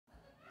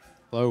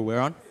Hello, we're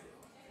on.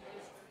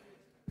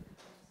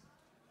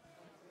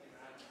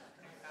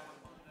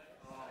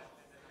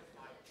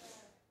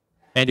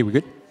 Andy, we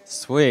good?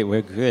 Sweet,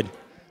 we're good.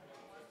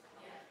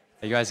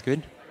 Are you guys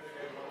good?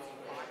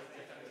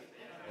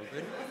 All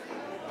good?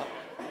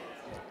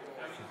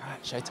 All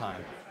right, showtime.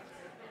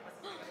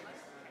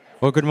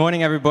 Well, good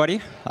morning,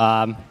 everybody.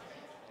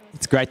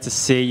 It's great to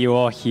see you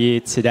all here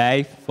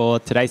today for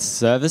today's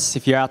service.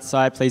 If you're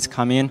outside, please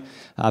come in.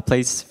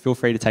 Please feel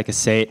free to take a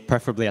seat,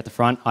 preferably at the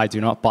front. I do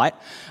not bite,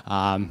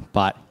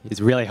 but it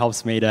really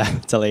helps me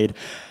to lead.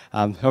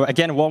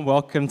 Again, a warm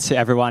welcome to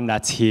everyone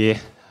that's here.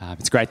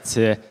 It's great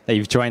that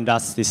you've joined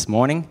us this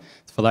morning.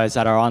 For those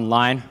that are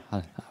online,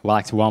 I'd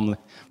like to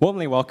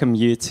warmly welcome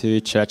you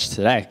to church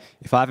today.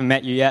 If I haven't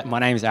met you yet, my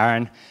name is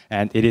Aaron,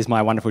 and it is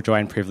my wonderful joy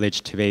and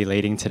privilege to be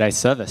leading today's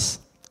service.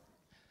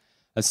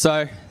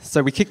 So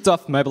we kicked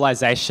off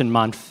Mobilisation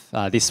Month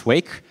this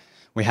week.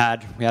 We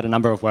had a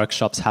number of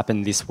workshops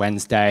happen this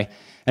Wednesday,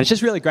 and it's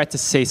just really great to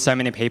see so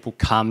many people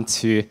come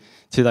to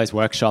those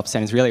workshops,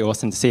 and it's really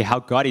awesome to see how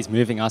God is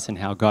moving us and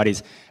how God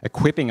is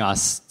equipping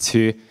us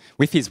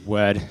with His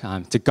Word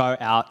to go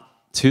out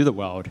to the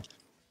world,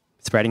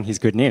 spreading His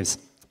good news.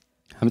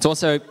 It's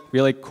also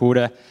really cool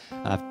to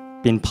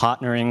been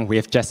partnering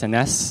with Jess and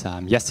Ness.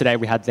 Yesterday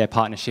we had their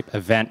partnership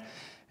event,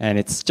 and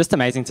it's just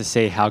amazing to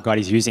see how God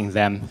is using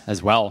them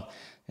as well,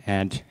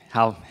 and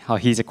how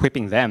He's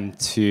equipping them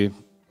to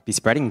be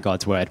spreading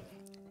God's word.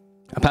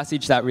 A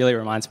passage that really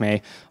reminds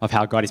me of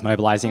how God is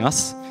mobilizing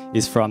us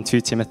is from 2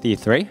 Timothy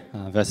 3,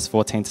 verses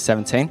 14 to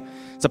 17.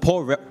 So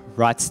Paul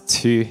writes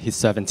to his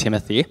servant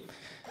Timothy,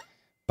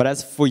 "But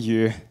as for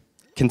you,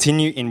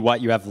 continue in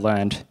what you have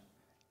learned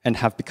and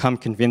have become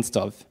convinced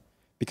of,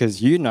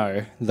 because you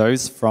know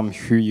those from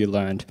who you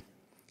learned,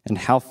 and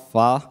how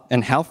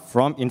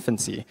from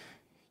infancy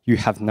you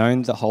have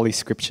known the Holy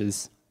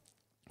Scriptures,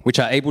 which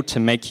are able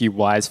to make you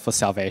wise for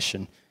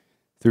salvation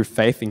through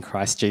faith in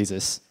Christ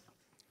Jesus.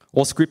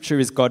 All Scripture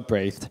is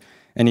God-breathed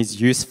and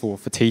is useful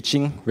for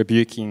teaching,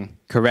 rebuking,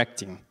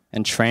 correcting,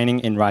 and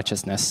training in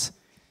righteousness,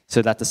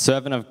 so that the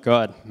servant of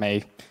God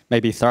may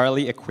be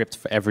thoroughly equipped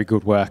for every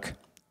good work."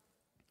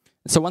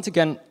 So once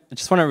again, I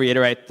just want to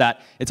reiterate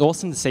that it's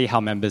awesome to see how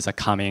members are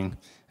coming.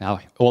 Now,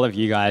 all of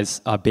you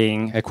guys are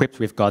being equipped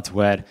with God's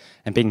word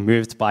and being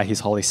moved by His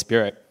Holy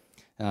Spirit.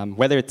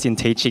 Whether it's in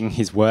teaching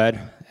His word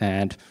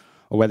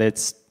or whether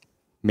it's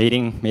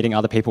meeting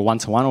other people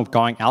one-to-one or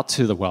going out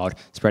to the world,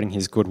 spreading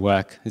His good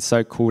work. It's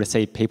so cool to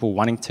see people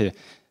wanting to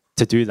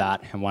do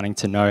that and wanting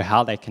to know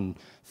how they can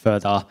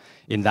further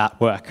in that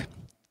work.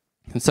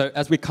 And so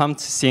as we come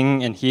to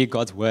sing and hear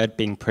God's word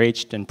being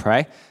preached and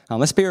pray,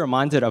 let's be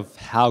reminded of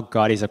how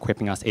God is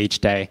equipping us each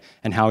day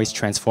and how He's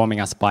transforming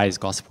us by His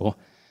gospel.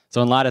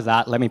 So in light of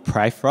that, let me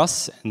pray for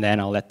us, and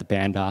then I'll let the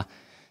band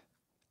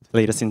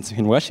lead us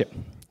in worship.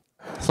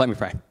 So let me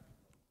pray.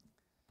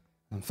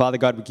 Father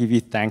God, we give you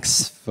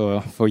thanks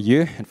for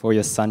you and for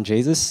your Son,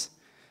 Jesus.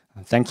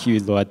 Thank you,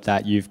 Lord,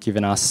 that you've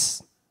given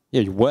us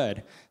your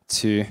word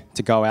to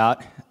go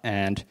out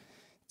and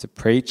to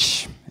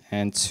preach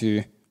and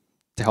to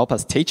help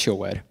us teach your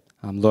word.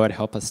 Lord,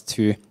 help us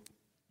to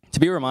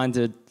be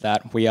reminded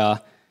that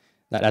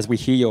as we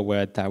hear your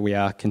word, that we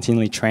are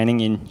continually training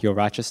in your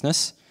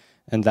righteousness,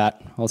 and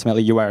that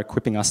ultimately you are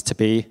equipping us to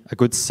be a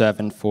good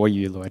servant for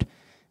you, Lord.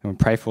 And we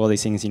pray for all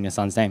these things in your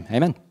Son's name.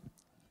 Amen.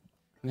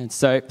 And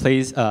so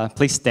please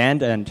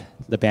stand, and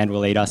the band will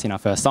lead us in our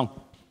first song.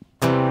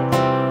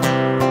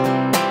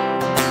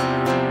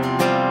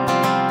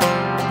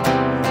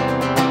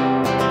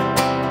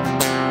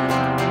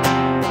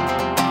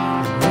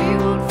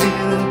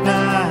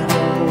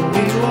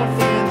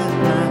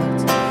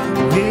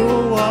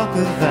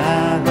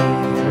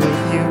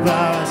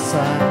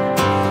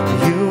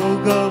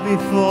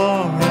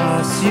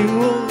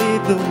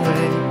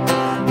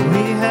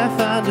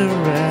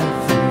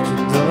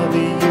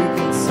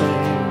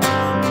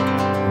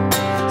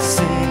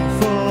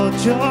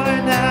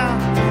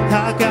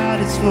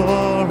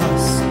 For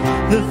us,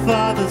 the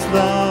Father's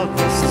love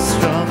is a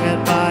strong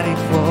and mighty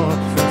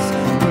fortress.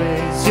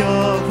 Raise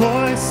your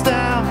voice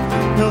now,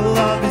 your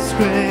love is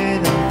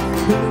greater.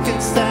 Who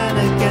can stand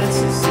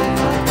against us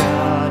if our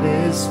God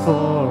is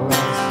for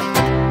us?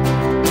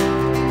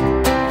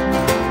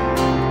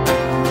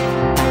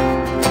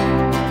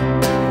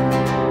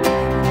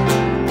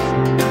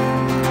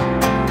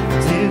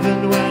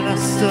 Even when I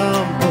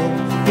stumble,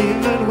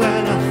 even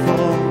when I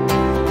fall,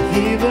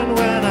 even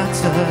when I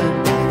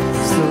turn,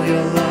 still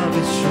your love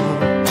is sure.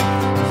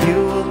 You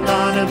will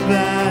not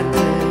abandon,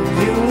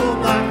 you will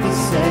not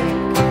forsake.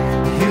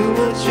 You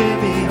will cheer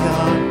me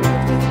on,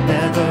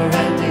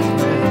 never-ending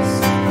grace.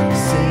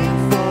 Sing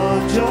for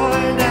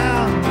joy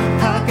now,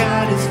 how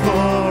God is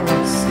for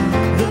us.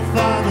 The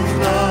Father's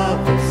love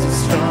is a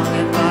strong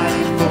and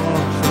mighty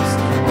fortress.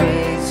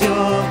 Raise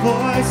your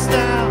voice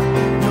now,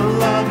 your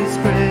love is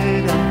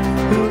greater.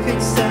 Who can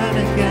stand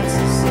against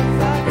us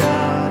if our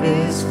God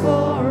is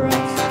for us?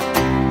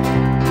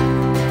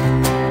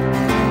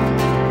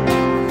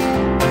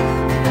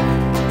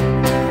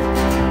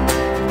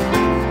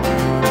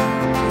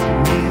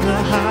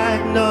 Neither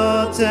height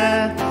nor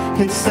death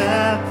can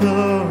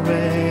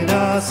separate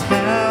us.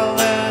 Hell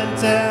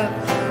and death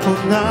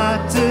will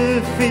not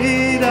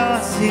defeat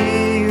us.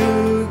 He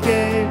who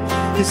gave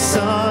His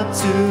Son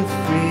to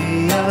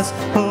free us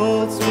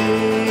holds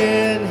me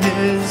in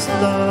His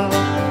love.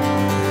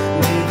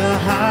 Neither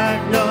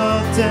height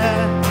nor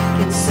depth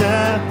can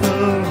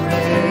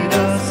separate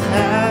us.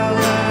 Hell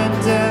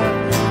and death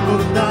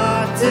will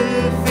not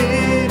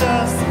defeat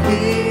us.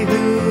 He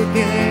who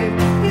gave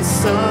His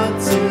Son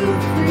to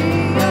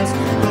free us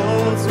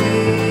holds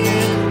me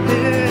in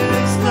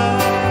His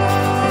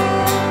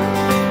love.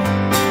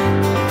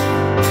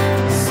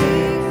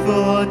 Sing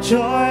for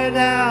joy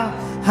now,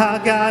 our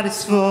God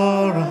is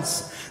for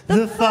us.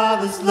 The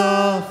Father's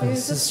love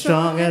is a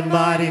strong and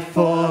mighty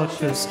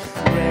fortress.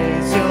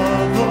 Raise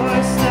your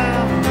voice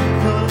now,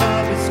 your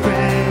love is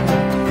greater.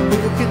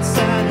 Who can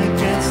stand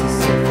against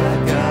us if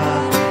our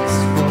God is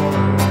for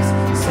us?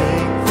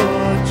 Sing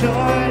for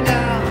joy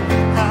now,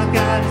 our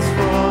God is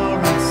for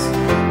us.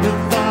 The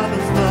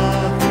Father's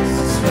love is a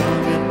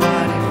strong and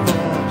mighty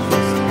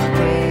fortress.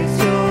 Raise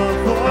your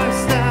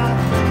voice now,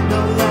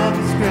 your love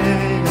is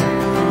greater.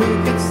 Who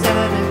can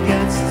stand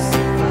against us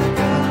if our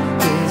God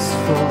is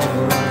for us?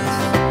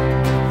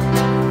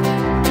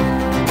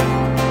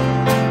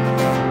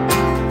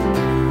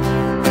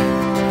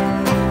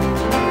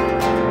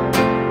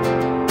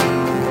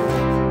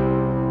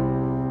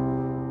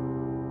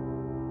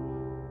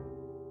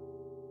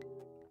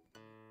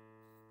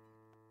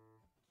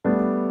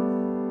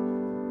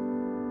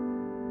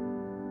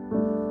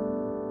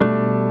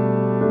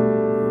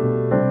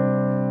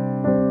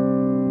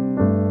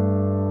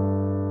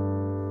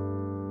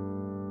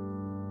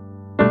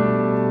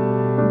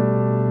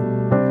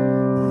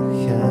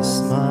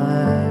 Cast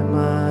my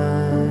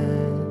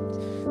mind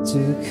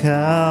to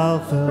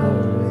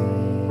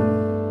Calvary,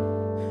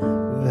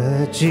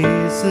 where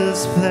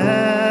Jesus bled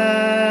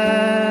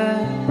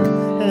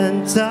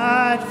and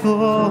died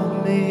for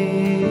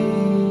me.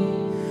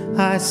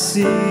 I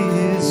see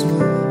His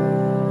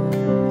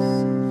wounds,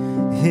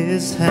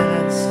 His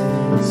hands,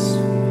 His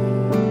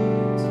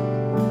feet,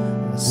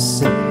 a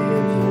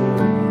Savior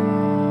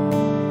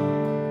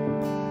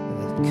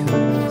that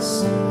could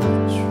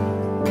set true.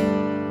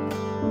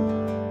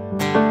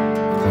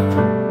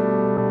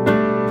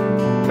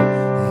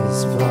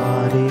 His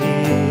body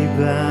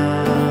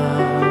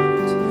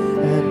bound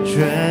and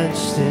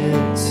drenched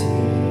in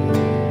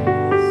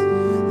tears,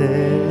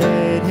 they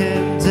laid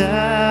Him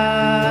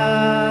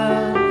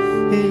down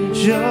in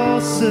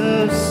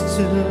Joseph's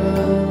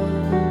tomb.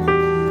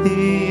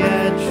 The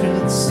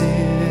entrance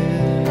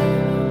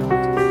sealed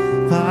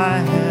by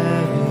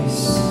heavy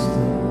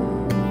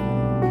stone.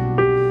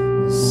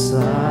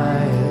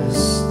 Messiah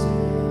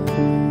still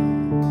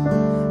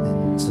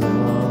and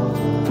all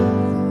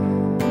alone.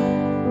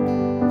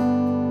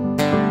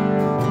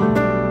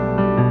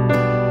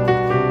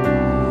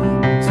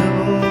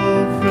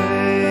 Oh,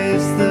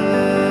 praise the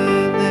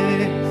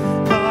name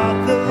of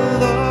the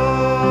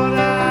Lord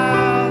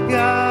our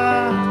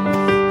God.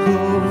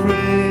 Oh,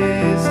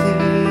 praise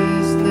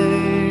His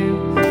name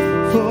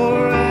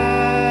forevermore.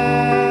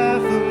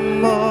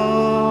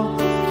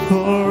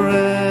 For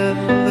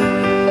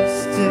endless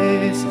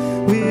days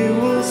we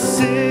will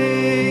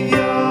sing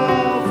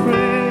Your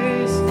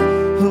praise,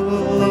 oh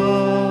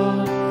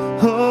Lord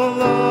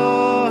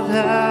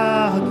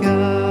our God.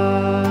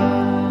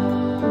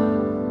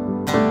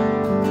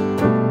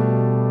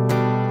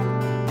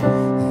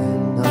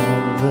 And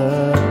on the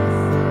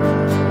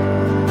third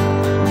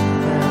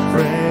and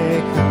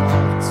break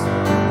of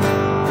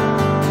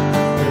dawn,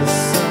 the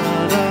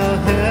Son of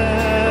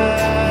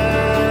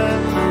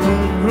Heaven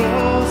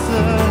rose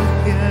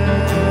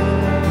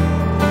again.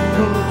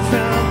 Oh,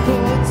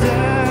 trample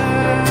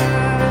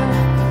death,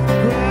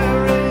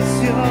 where is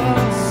Your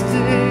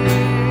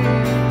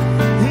sting?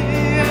 The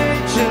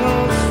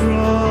angels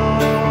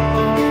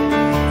roar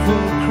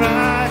for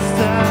Christ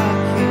our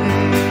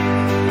King.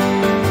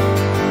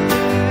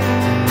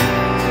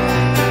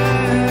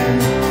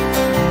 And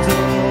oh,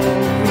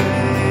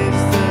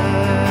 praise the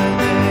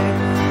name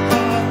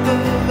of the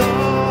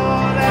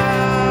Lord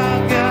our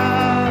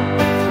God.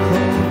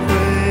 Oh,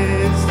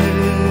 praise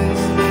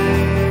His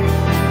name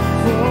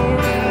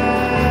forevermore.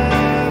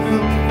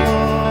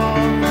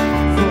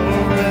 For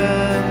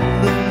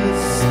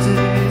endless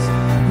days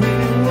we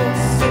will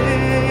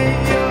sing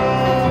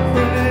Your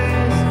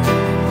praise,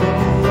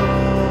 oh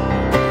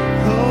Lord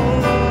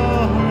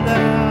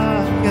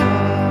our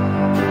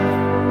God.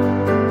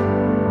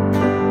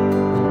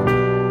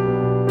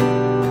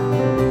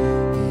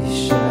 He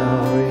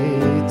shall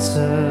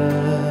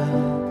return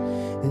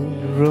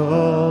in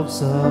robes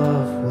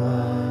of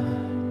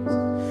white.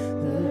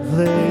 The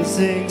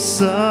blazing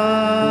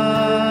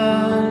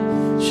sun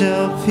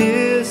shall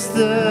pierce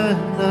the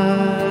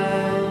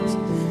night,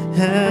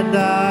 and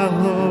I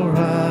will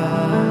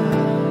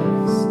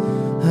rise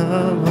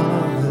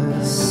among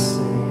the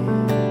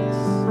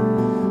saints.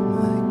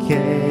 My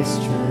gaze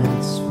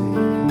transfixed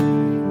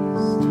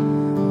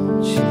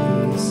on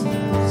Jesus'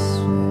 face.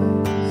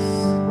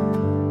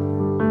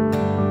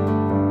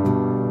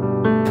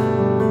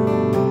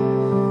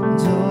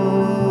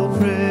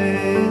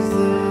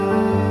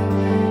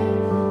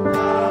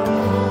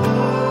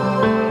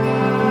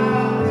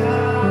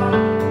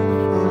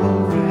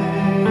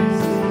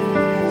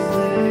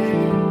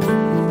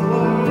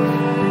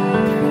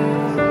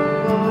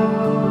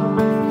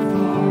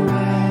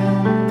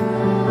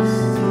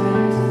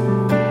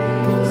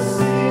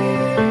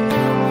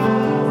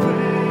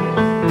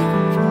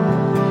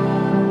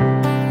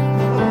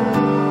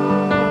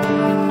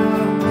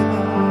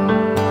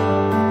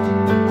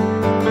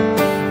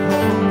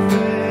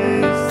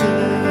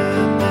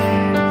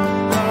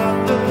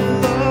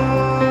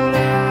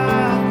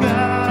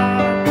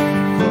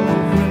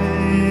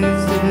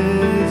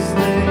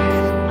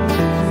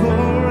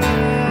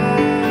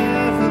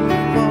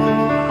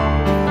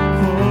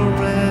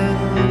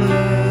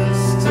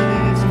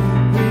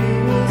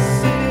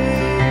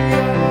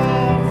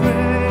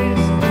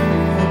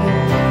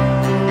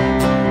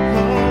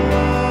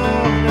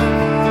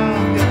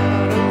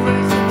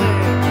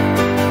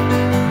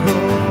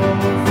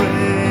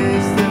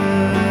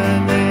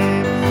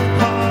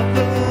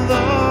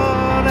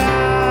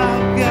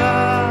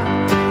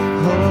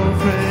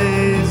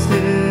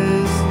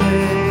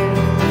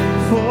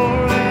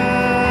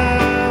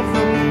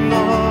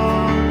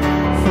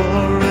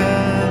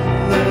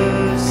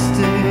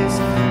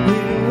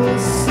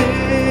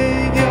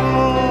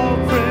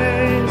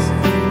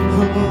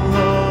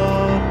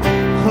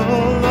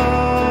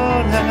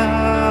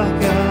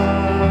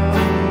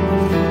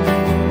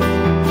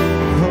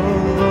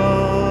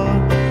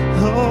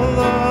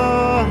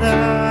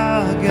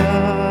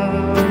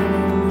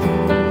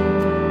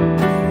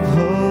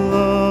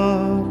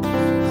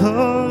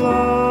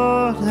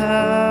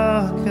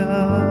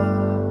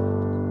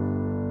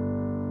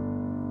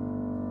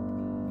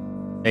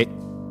 8.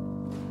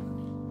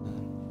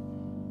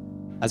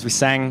 As we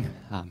sang,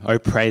 "Oh,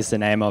 praise the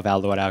name of our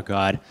Lord our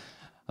God,"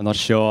 I'm not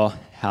sure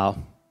how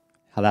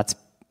that's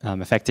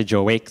affected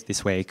your week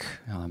this week.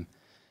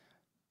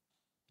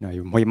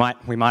 We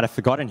might have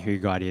forgotten who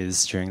God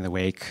is during the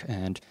week,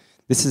 and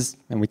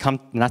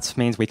that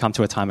means we come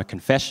to a time of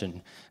confession,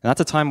 and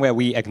that's a time where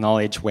we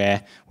acknowledge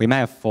where we may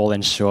have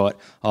fallen short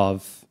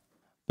of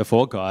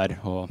before God,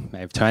 or may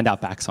have turned our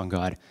backs on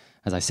God.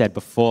 As I said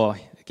before,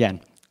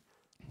 again,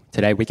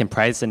 today we can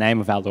praise the name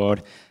of our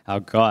Lord, our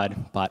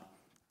God, but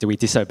do we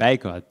disobey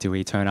God? Do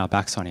we turn our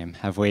backs on Him?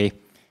 Have we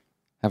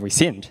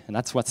sinned? And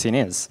that's what sin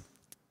is.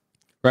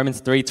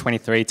 Romans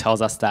 3:23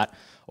 tells us that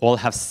all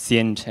have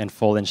sinned and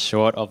fallen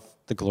short of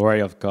the glory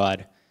of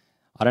God.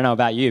 I don't know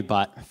about you,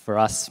 but for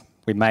us,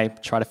 we may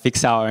try to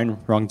fix our own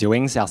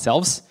wrongdoings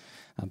ourselves,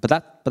 but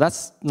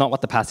that's not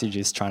what the passage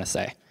is trying to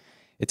say.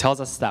 It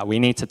tells us that we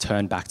need to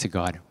turn back to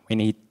God. We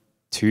need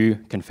to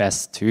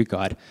confess to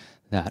God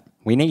that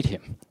we need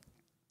Him.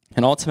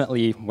 And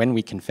ultimately, when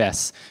we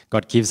confess,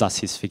 God gives us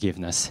His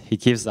forgiveness. He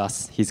gives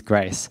us His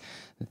grace,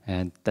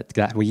 and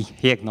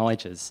He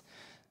acknowledges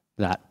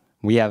that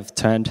we have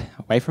turned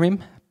away from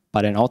Him,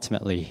 but then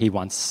ultimately He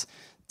wants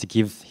to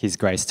give His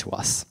grace to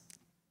us.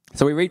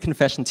 So we read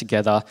confession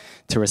together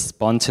to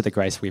respond to the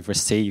grace we've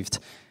received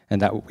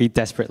and that we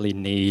desperately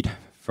need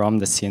from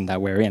the sin that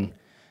we're in.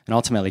 And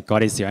ultimately,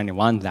 God is the only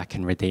one that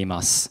can redeem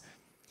us.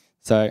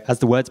 So as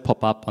the words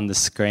pop up on the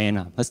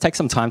screen, let's take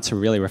some time to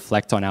really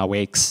reflect on our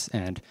weeks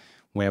and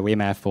where we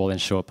may have fallen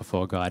short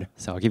before God.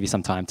 So I'll give you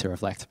some time to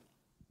reflect.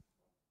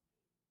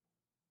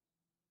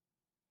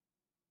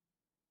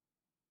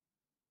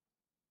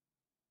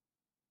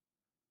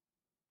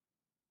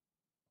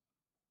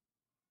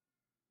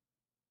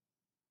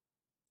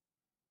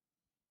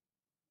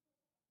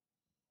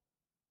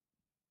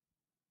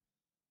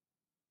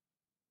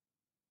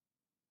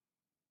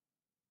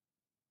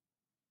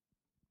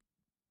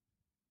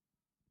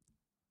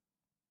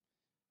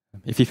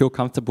 If you feel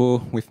comfortable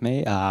with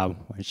me, why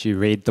don't you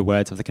read the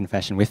words of the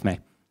confession with me?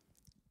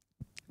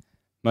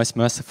 Most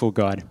merciful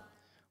God,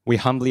 we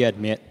humbly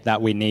admit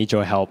that we need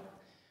your help.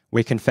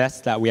 We confess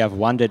that we have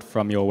wandered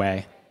from your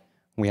way.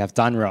 We have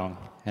done wrong,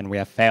 and we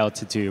have failed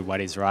to do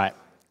what is right.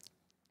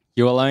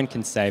 You alone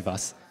can save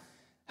us.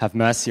 Have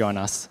mercy on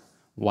us,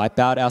 wipe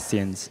out our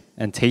sins,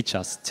 and teach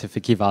us to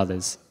forgive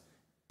others.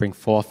 Bring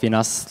forth in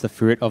us the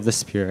fruit of the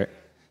Spirit,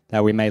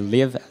 that we may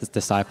live as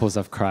disciples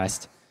of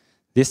Christ.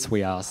 This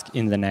we ask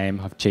in the name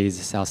of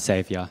Jesus, our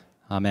Saviour.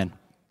 Amen.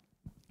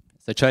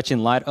 So church,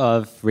 in light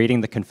of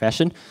reading the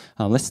confession,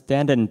 let's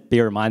stand and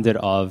be reminded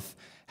of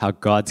how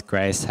God's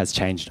grace has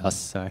changed us.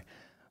 So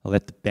I'll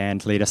let the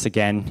band lead us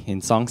again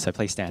in song, so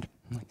please stand.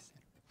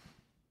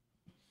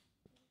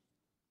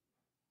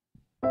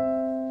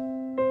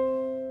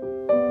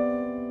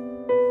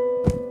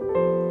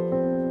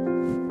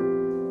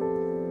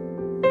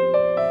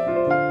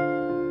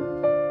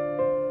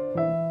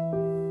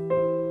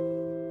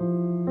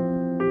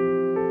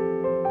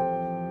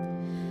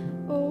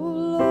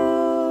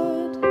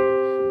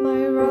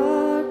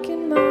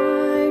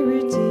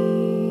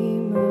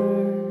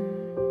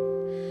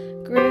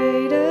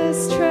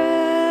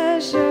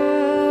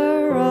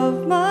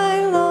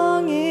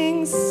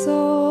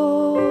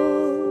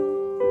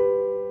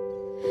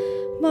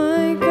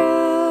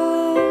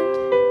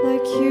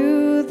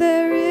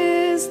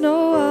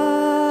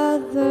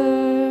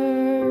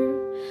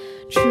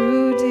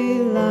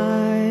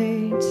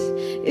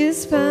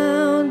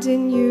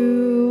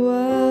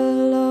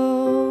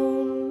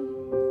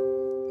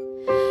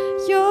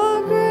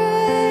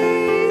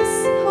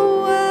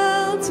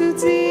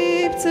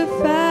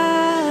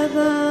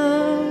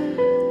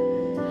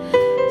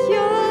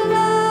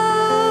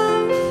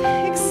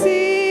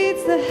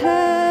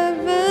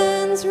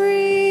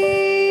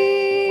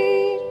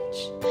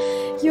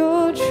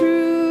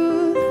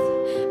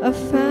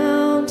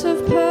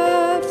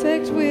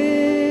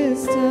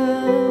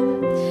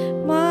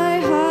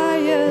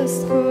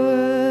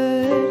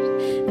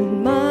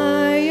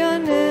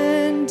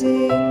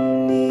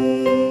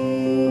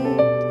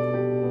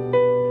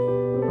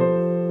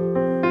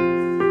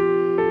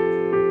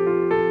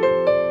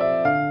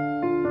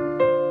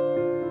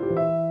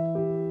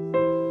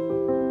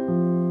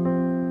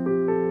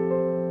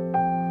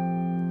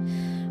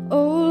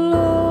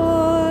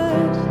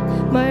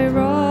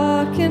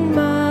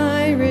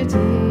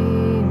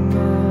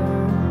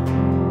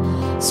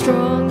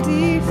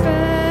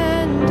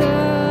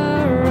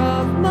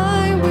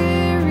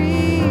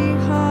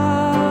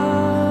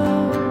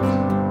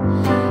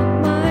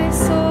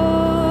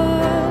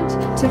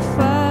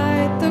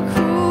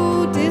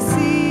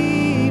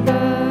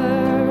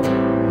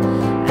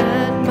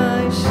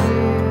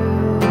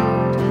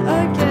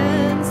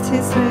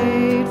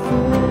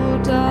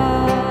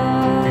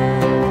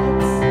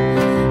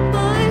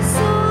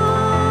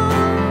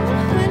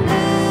 When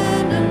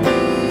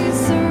enemies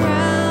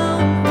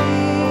surround me,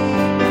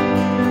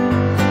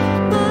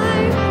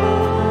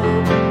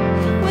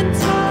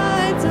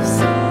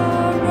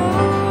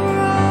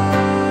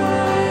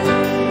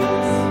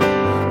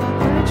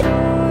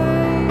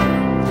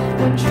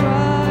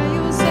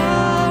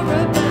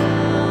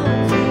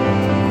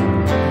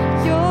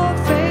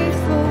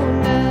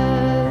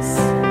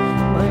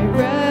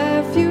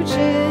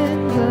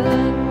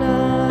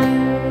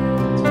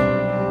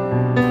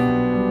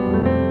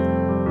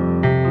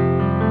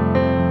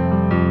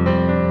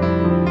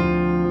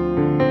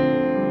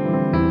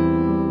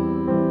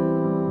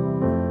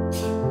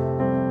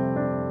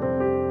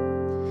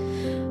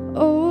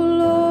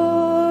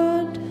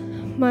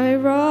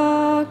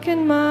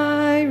 and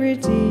my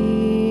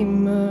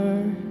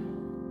Redeemer,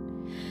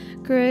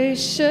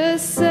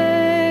 gracious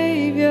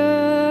Saviour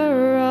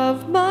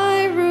of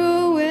my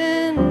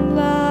ruined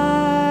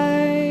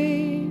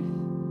life,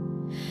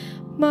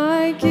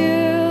 my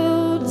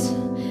guilt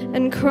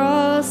and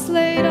cross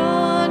laid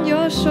on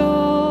your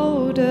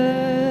shoulders.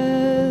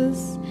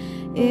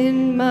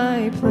 In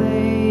my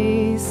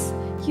place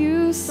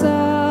you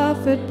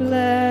suffered,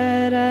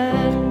 bled,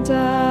 and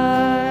died.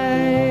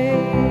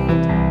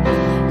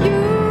 You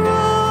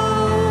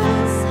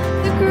rose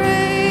the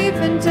grave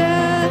and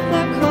death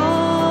are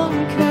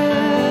conquered.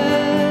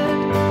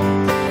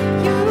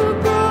 You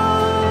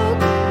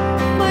broke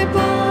my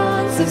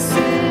bonds of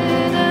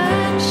sin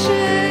and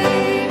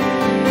shame.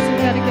 Sing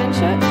that again,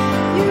 church.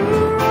 You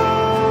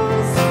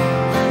rose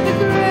the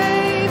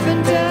grave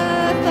and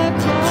death are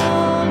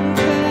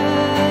conquered.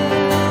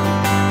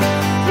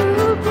 You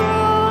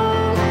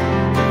broke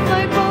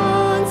my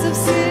bonds of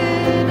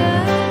sin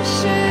and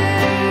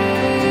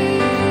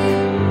shame.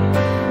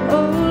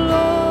 Oh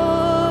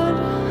Lord,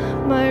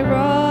 my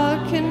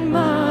rock and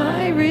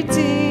my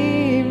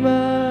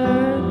Redeemer,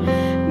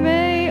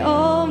 may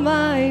all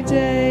my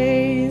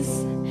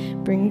days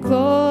bring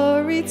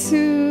glory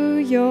to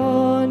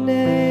your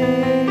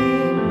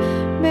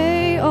name.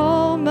 May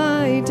all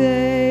my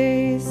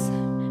days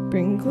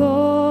bring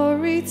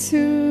glory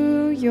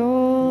to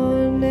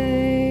your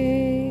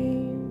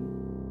name.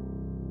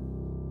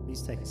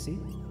 Please take a seat.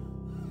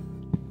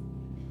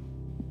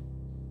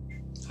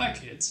 Hi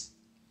kids.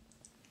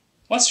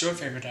 What's your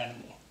favorite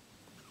animal?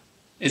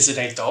 Is it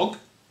a dog?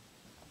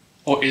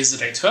 Or is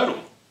it a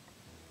turtle?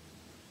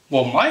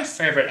 Well, my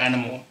favorite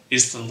animal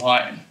is the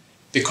lion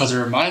because it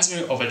reminds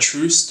me of a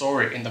true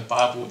story in the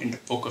Bible in the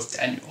book of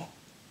Daniel.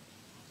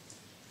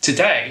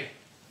 Today,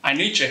 I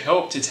need your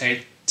help to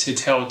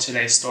tell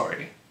today's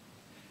story.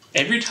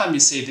 Every time you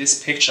see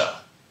this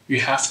picture, you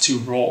have to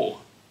roar.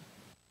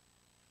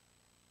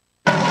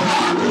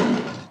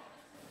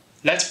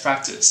 Let's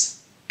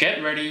practice.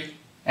 Get ready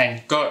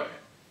and go.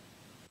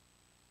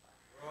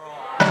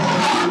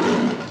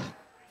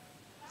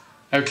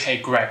 Okay,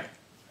 great.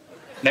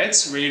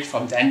 Let's read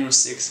from Daniel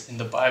 6 in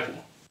the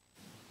Bible.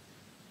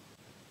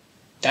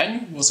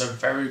 Daniel was a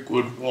very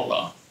good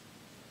ruler.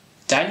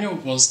 Daniel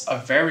was a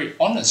very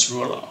honest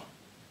ruler.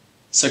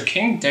 So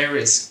King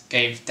Darius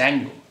gave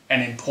Daniel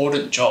an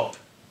important job.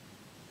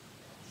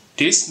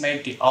 This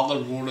made the other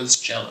rulers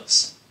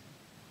jealous.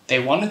 They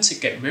wanted to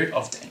get rid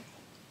of Daniel.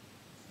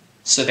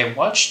 So they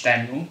watched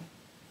Daniel,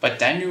 but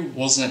Daniel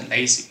wasn't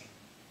lazy.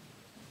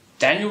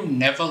 Daniel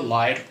never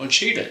lied or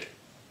cheated.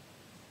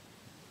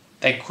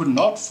 They could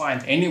not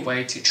find any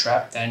way to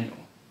trap Daniel.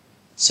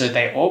 So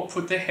they all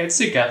put their heads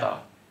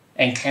together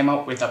and came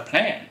up with a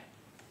plan.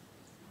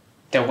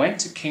 They went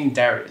to King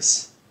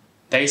Darius.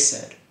 They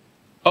said,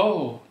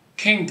 "Oh,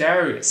 King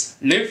Darius,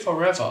 live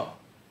forever.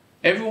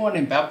 Everyone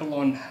in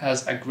Babylon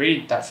has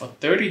agreed that for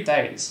 30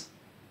 days,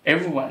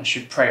 everyone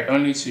should pray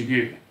only to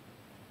you.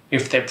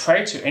 If they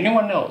pray to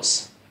anyone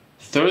else,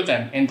 throw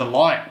them in the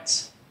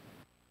lions."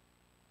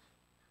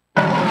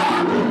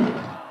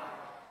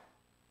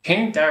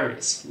 King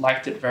Darius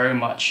liked it very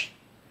much,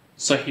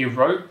 so he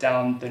wrote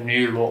down the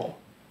new law.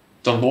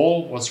 The law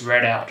was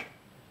read out.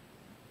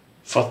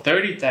 For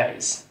 30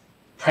 days,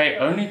 pray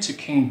only to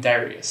King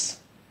Darius.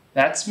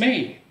 That's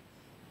me.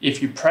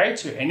 If you pray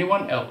to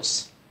anyone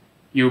else,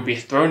 you'll be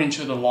thrown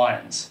into the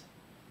lions.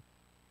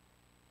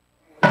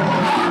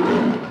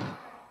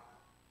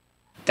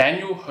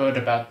 Daniel heard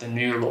about the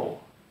new law.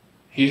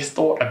 He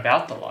thought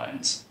about the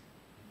lions.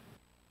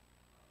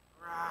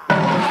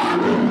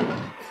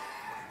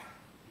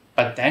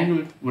 But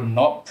Daniel would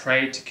not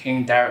pray to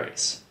King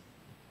Darius.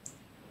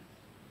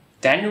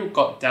 Daniel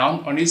got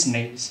down on his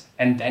knees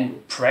and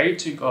Daniel prayed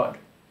to God.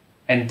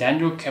 And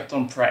Daniel kept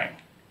on praying.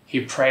 He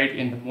prayed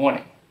in the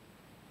morning.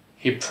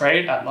 He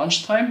prayed at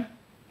lunchtime.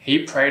 He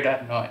prayed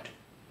at night.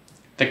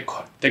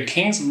 The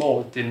king's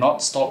law did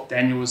not stop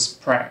Daniel's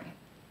praying.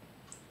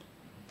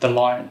 The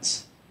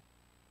lions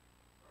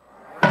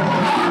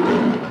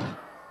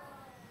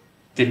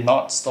did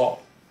not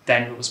stop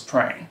Daniel's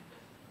praying.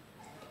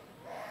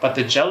 But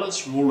the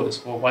jealous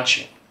rulers were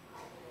watching.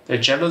 The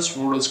jealous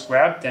rulers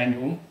grabbed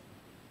Daniel.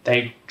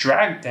 They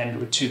dragged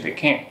Daniel to the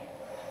king.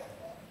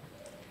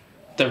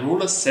 The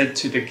ruler said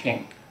to the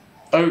king,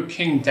 "O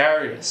King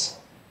Darius,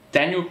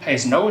 Daniel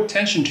pays no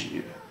attention to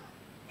you.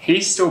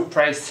 He still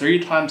prays 3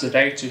 times a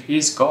day to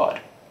his God."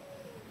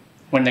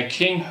 When the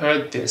king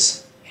heard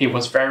this, he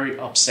was very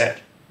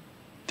upset.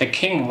 The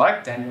king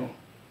liked Daniel.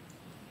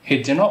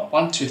 He did not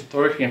want to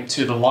throw him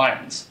to the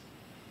lions.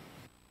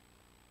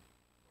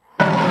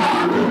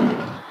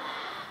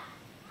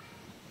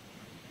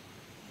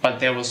 But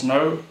there was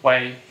no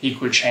way he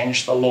could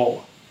change the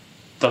law.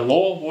 The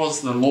law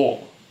was the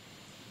law.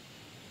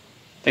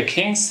 The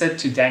king said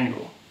to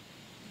Daniel,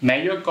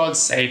 "May your God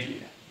save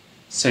you."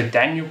 So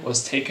Daniel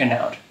was taken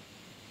out,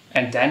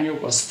 and Daniel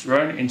was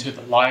thrown into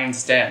the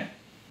lion's den.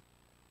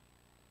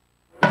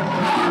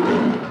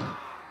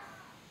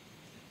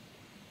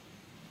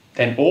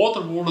 Then all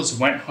the rulers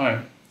went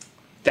home.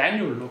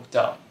 Daniel looked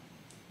up.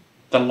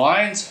 The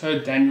lions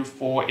heard Daniel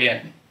fall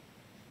in.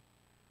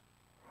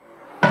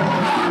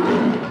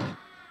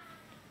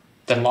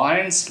 The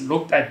lions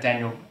looked at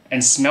Daniel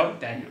and smelt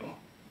Daniel.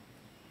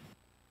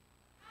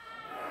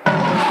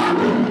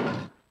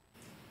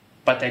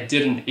 But they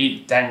didn't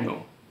eat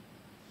Daniel.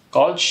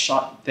 God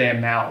shut their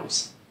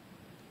mouths.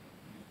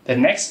 The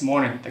next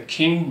morning, the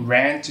king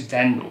ran to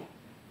Daniel.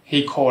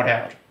 He called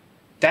out,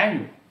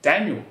 "Daniel,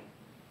 Daniel,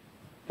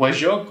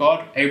 was your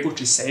God able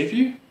to save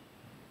you?"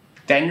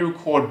 Daniel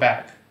called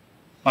back,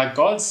 "My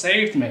God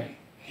saved me.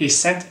 He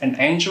sent an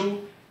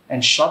angel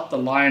and shut the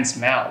lions'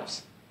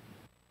 mouths."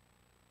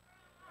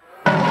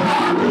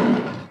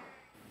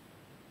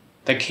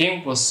 The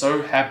king was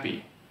so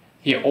happy.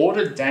 He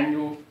ordered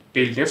Daniel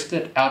be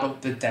lifted out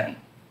of the den.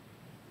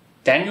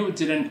 Daniel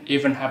didn't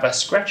even have a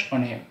scratch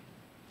on him.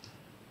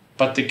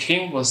 But the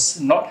king was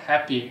not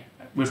happy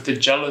with the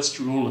jealous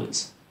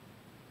rulers.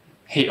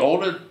 He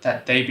ordered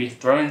that they be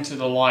thrown to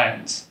the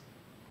lions.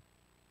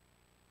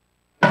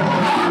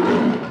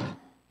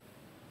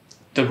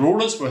 The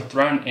rulers were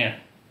thrown in.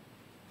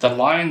 The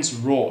lions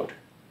roared.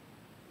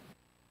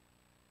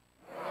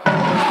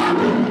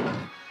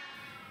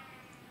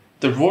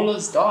 The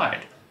rulers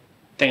died.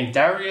 Then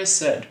Darius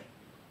said,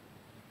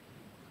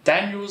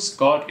 "Daniel's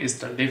God is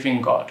the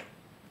living God.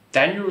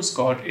 Daniel's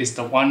God is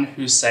the one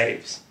who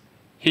saves.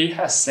 He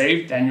has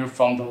saved Daniel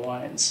from the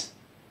lions."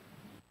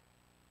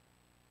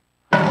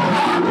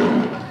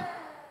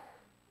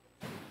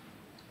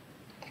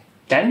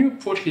 Daniel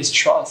put his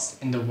trust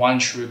in the one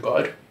true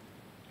God,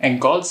 and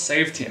God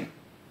saved him.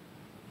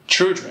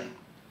 Children,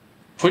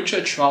 put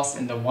your trust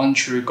in the one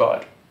true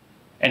God,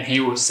 and He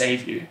will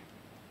save you.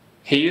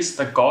 He is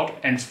the God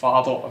and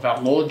Father of our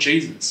Lord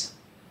Jesus.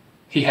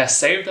 He has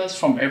saved us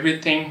from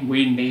everything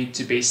we need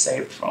to be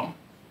saved from.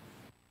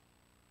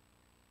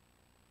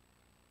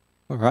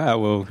 All right,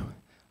 well,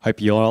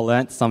 hope you all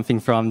learnt something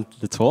from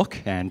the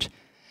talk. And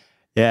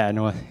yeah,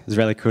 no, it was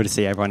really cool to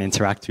see everyone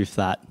interact with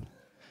that,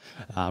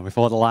 with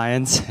all the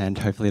lions, and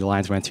hopefully the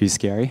lions weren't too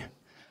scary.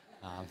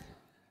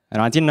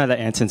 And I didn't know that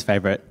Anton's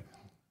favourite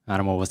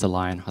animal was the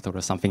lion. I thought it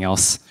was something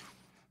else.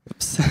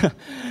 Oops.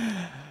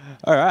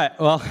 All right,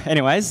 well,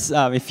 anyways,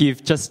 if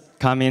you've just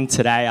come in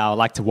today, I would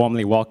like to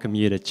warmly welcome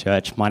you to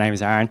church. My name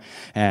is Aaron,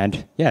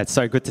 and yeah, it's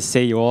so good to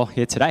see you all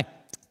here today.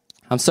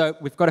 So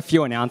we've got a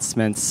few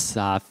announcements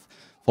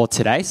for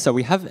today. So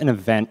we have an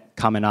event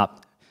coming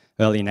up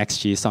early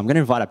next year. So I'm going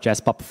to invite up Jess,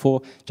 but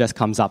before Jess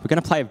comes up, we're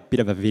going to play a bit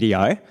of a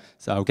video.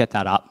 So I'll get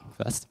that up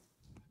first.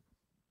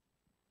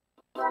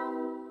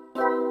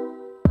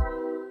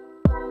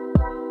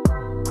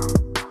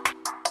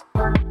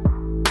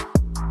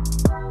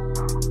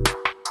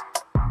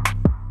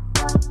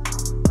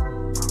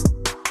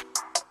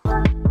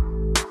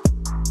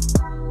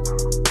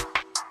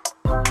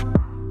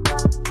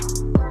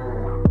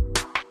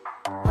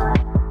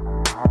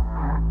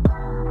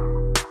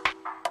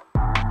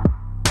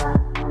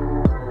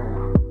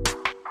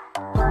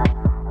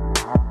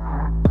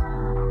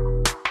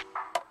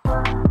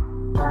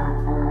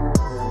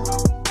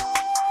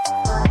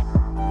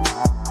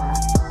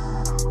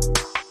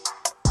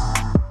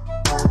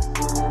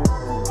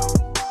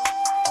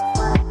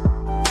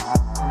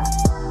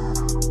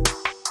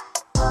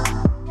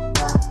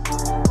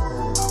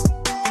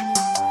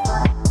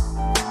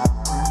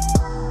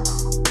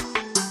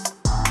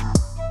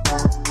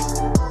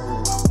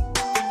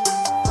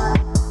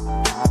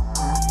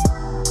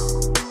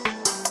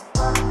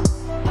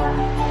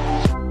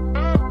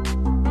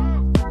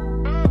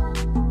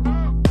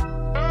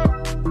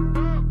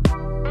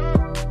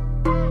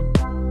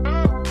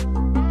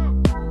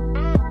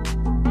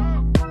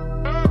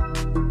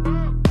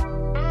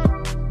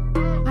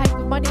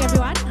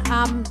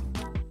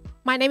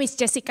 My name is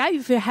Jessica,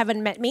 if you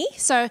haven't met me.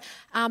 So,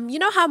 you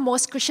know how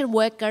most Christian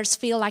workers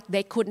feel like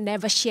they could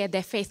never share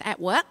their faith at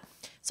work?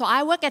 So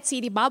I work at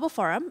CD Bible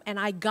Forum, and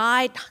I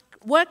guide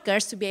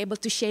workers to be able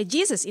to share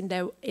Jesus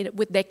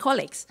with their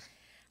colleagues.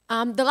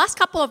 The last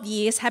couple of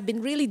years have been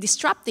really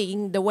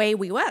disrupting the way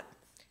we work.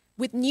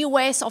 With new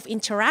ways of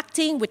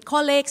interacting with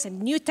colleagues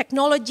and new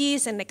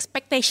technologies and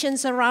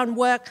expectations around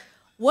work,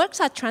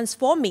 works are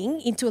transforming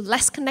into a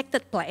less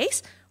connected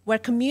place where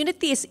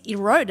community is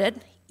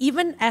eroded,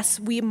 even as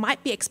we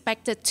might be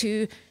expected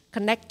to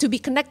be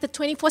connected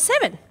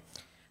 24/7.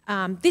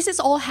 This is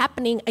all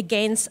happening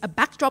against a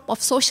backdrop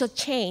of social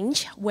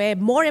change where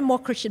more and more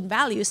Christian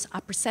values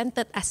are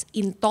presented as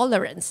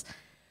intolerance.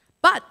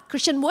 But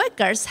Christian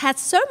workers had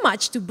so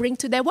much to bring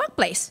to their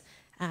workplace.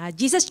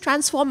 Jesus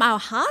transformed our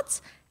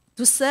hearts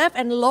to serve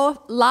and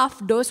love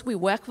those we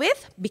work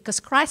with because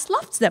Christ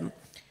loves them.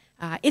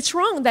 It's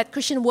wrong that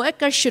Christian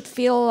workers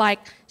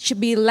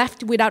should be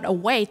left without a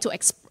way to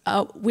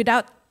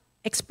without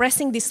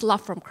expressing this love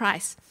from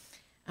Christ.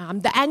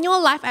 The annual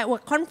Life at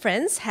Work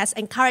conference has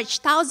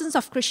encouraged thousands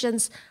of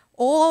Christians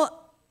all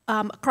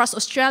across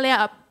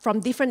Australia from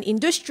different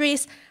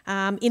industries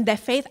in their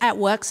faith at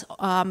works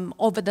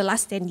over the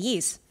last 10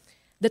 years.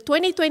 The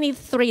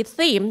 2023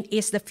 theme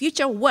is the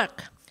future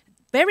work,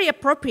 very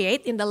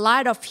appropriate in the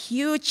light of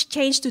huge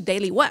change to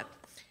daily work.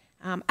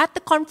 At the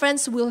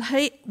conference, we'll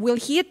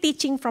hear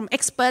teaching from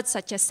experts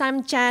such as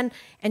Sam Chan,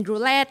 Andrew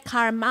Ladd,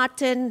 Karen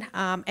Martin,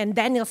 and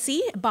Daniel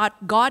C.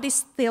 about God is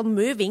still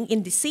moving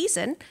in this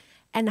season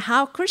and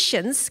how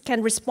Christians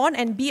can respond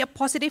and be a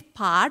positive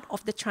part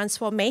of the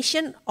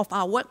transformation of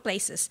our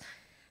workplaces.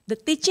 The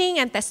teaching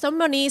and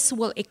testimonies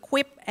will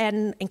equip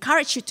and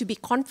encourage you to be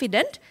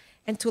confident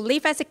and to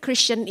live as a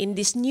Christian in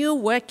this new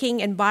working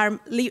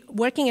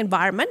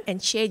environment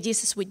and share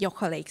Jesus with your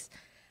colleagues.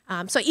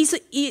 So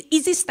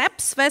easy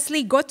steps.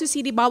 Firstly, go to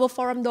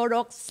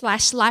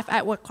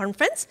cdbibleforum.org/life-at-work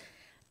conference.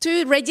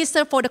 2,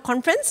 register for the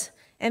conference.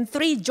 And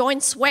 3,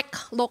 join SWAC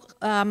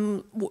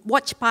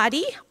watch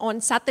party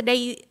on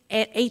Saturday,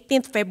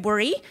 18th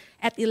February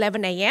at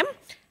 11 a.m.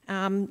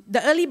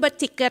 The early bird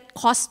ticket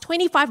costs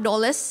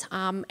 $25,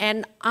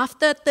 and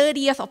after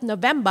 30th of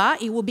November,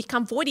 it will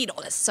become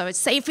 $40. So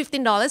save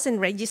 $15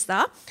 and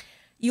register.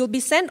 You'll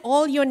be sent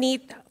all you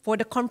need for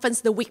the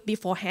conference the week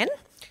beforehand.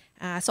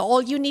 So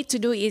all you need to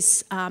do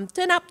is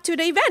turn up to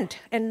the event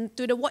and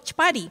to the watch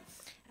party.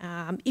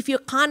 If you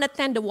can't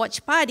attend the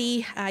watch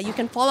party, you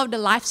can follow the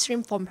live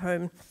stream from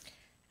home.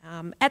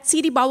 At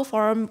CD Bible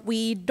Forum,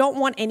 we don't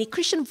want any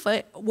Christian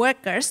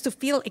workers to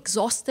feel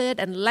exhausted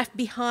and left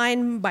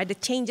behind by the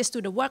changes to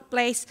the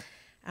workplace.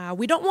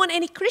 We don't want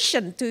any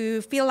Christian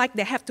to feel like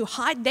they have to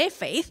hide their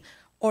faith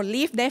or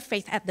leave their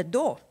faith at the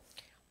door.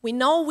 We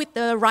know with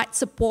the right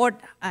support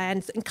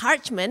and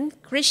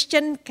encouragement,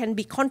 Christians can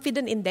be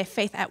confident in their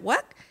faith at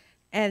work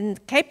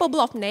and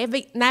capable of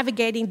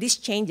navigating these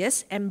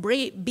changes and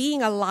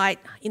being a light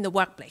in the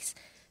workplace.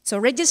 So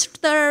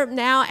register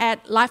now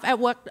at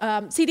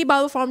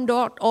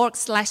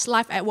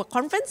cdbibleforum.org/life-at-work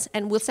conference,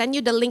 and we'll send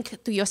you the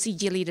link to your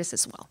CG leaders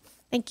as well.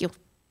 Thank you. All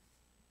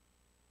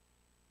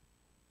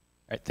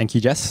right, thank you,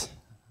 Jess.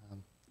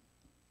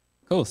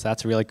 Cool, so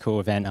that's a really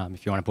cool event.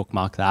 If you want to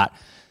bookmark that,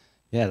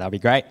 yeah, that'll be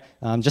great.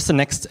 Just the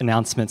next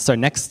announcement. So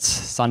next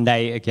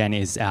Sunday, again,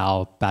 is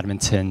our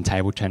badminton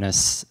table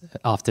tennis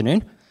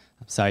afternoon.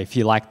 So if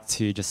you like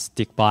to just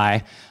stick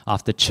by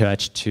after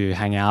church to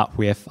hang out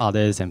with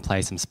others and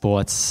play some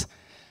sports,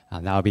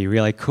 that would be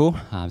really cool.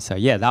 So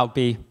yeah, that would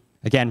be,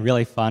 again,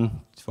 really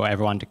fun for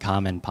everyone to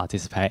come and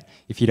participate.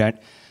 If you don't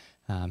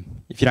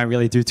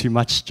really do too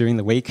much during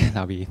the week,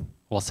 that would be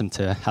awesome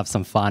to have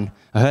some fun.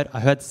 I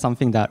heard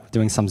something that we're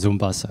doing some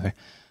Zumba, so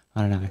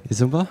I don't know.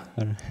 Is Zumba? I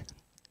don't know.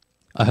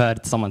 I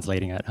heard someone's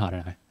leading it. I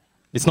don't know.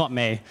 It's not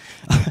me.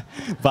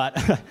 but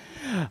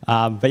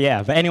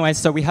anyway,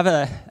 so we have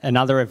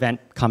another event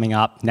coming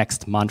up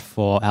next month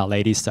for our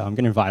ladies. So I'm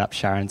going to invite up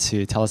Sharon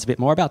to tell us a bit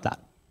more about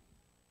that.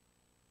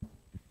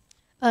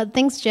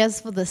 Thanks, Jess,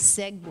 for the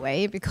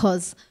segue,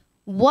 because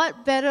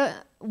what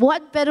better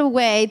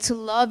way to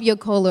love your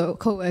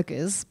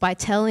co-workers by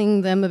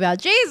telling them about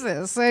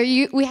Jesus? So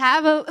we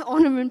have an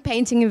ornament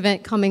painting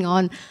event coming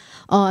on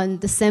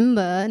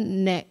December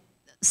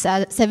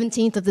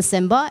 17th of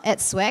December at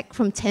SWAC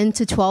from 10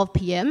 to 12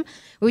 p.m.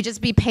 We'll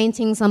just be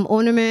painting some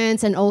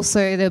ornaments, and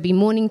also there'll be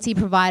morning tea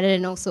provided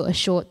and also a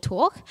short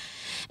talk.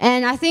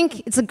 And I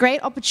think it's a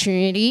great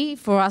opportunity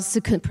for us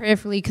to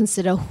prayerfully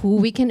consider who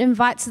we can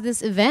invite to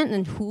this event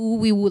and who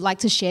we would like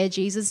to share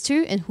Jesus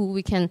to, and who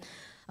we can,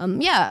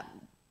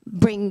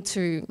 bring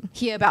to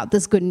hear about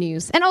this good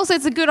news. And also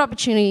it's a good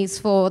opportunity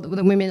for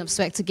the women of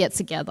SWAC to get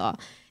together,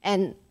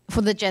 and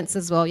for the gents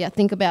as well. Yeah,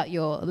 think about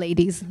your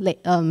ladies,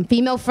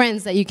 female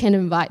friends that you can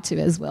invite to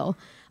as well.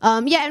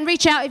 And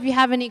reach out if you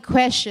have any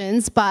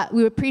questions, but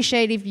we would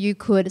appreciate if you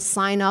could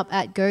sign up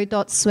at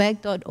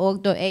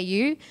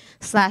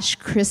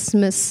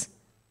go.swag.org.au/Christmas.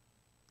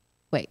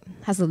 Wait,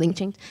 has the link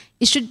changed?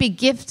 It should be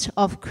Gift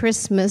of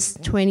Christmas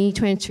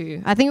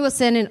 2022. I think we'll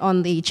send it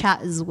on the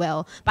chat as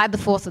well by the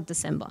 4th of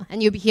December.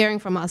 And you'll be hearing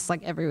from us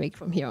like every week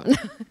from here on.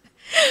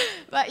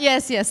 But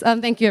yes,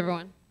 thank you,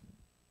 everyone.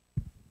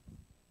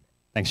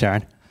 Thanks,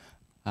 Sharon.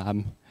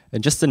 And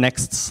just the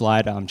next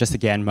slide, just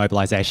again,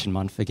 mobilisation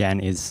month again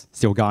is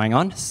still going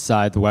on.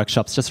 So the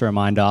workshops, just a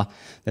reminder,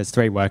 there's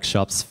 3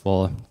 workshops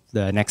for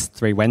the next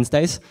 3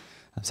 Wednesdays.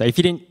 So if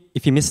you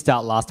missed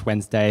out last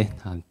Wednesday,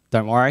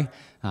 don't worry.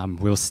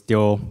 We'll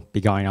still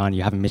be going on.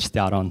 You haven't missed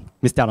out on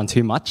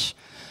too much.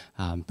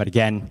 But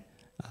again,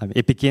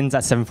 it begins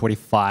at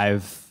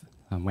 7:45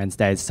 on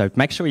Wednesdays. So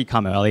make sure you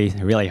come early.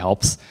 It really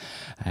helps.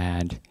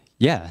 And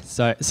yeah,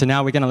 so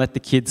now we're going to let the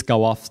kids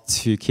go off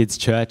to kids'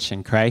 church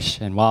and creche.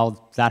 And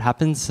while that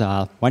happens,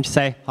 why don't you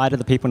say hi to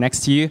the people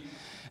next to you,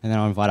 and then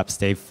I'll invite up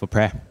Steve for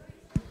prayer.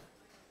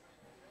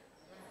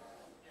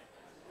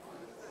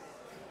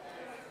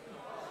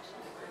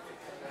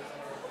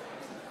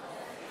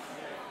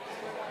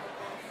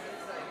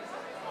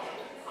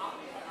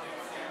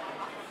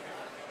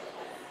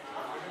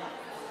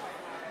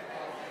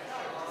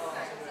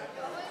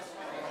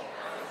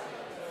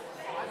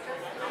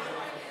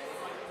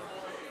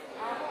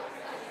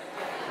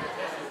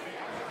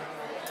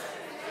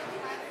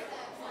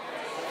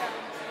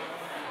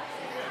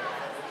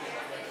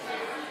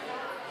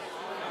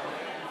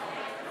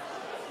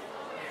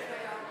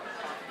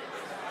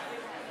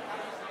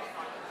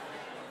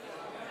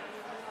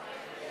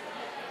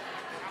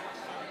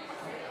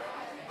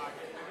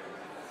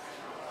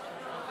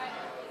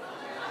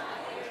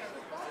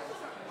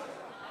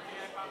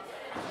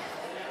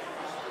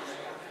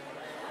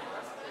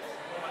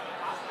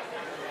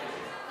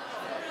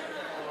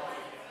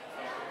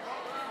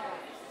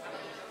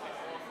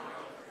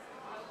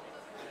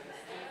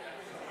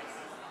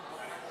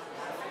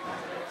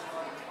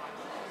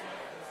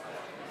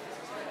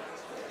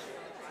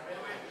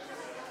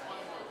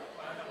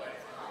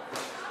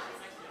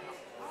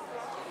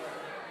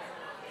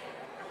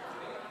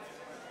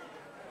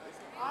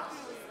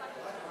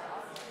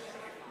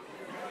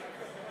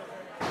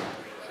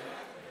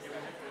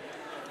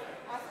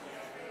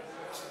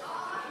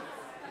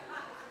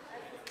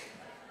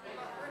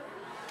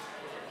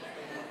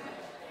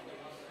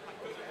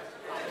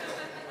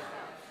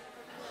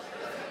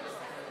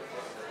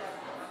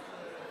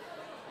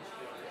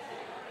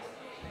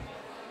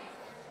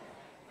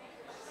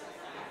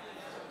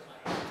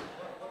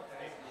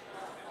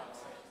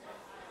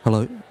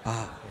 Hello.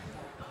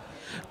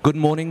 Good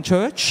morning,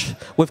 church.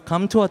 We've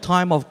come to a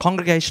time of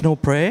congregational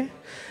prayer.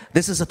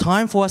 This is a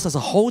time for us as a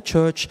whole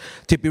church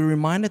to be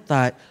reminded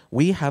that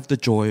we have the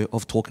joy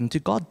of talking to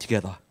God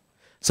together.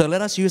 So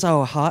let us use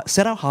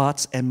set our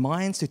hearts and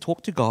minds to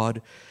talk to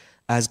God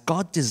as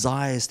God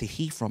desires to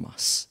hear from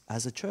us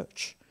as a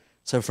church.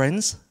 So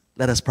friends,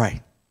 let us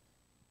pray.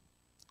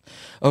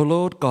 O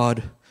Lord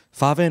God,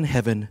 Father in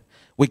heaven,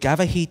 we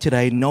gather here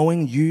today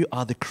knowing you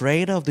are the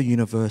creator of the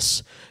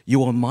universe.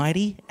 You are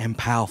mighty and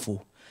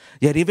powerful.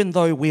 Yet even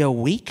though we are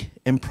weak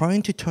and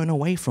prone to turn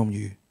away from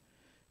you,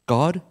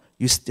 God,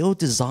 you still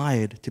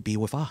desired to be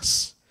with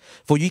us.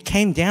 For you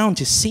came down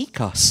to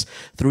seek us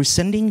through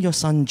sending your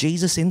Son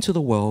Jesus into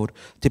the world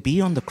to be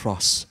on the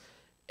cross.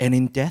 And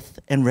in death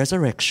and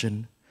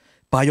resurrection,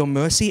 by your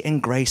mercy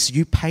and grace,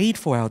 you paid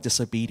for our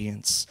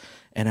disobedience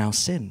and our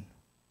sin.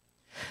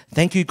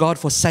 Thank you, God,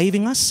 for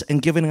saving us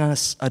and giving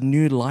us a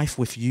new life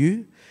with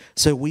you,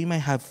 so we may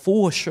have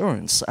full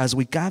assurance as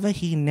we gather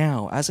here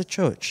now as a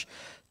church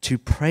to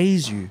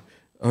praise you,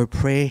 O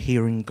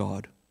prayer-hearing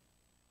God.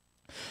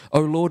 O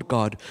Lord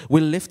God,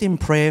 we lift in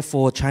prayer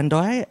for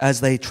Chandai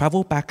as they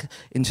travel back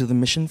into the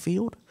mission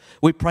field.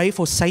 We pray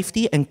for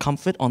safety and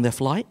comfort on their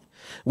flight.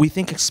 We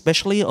think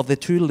especially of their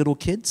 2 little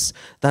kids,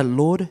 that,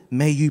 Lord,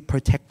 may you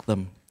protect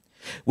them.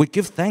 We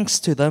give thanks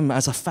to them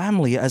as a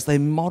family as they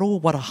model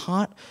what a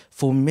heart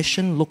for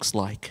mission looks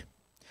like.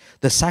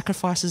 The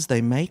sacrifices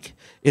they make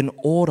in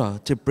order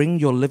to bring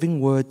your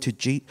living word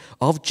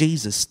of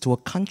Jesus to a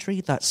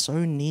country that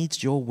so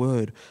needs your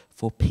word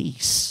for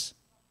peace.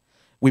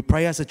 We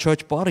pray as a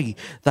church body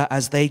that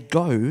as they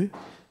go,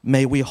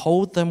 may we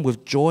hold them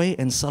with joy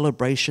and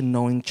celebration,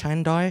 knowing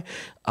Chandai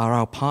are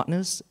our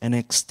partners and an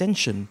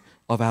extension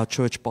of our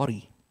church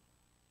body.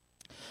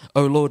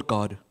 O Lord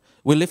God,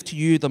 we lift to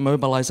you the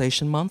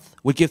mobilization month.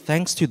 We give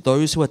thanks to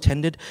those who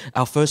attended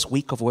our first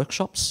week of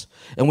workshops.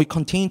 And we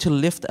continue to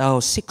lift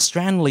our 6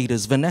 strand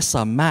leaders,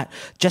 Vanessa, Matt,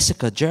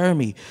 Jessica,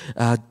 Jeremy,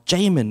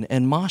 Jamin,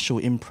 and Marshall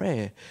in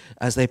prayer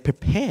as they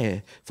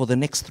prepare for the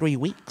next 3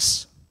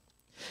 weeks.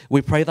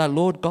 We pray that,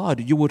 Lord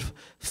God, you would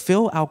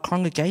fill our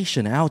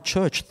congregation, our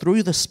church,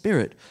 through the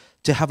Spirit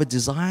to have a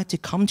desire to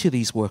come to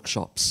these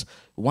workshops,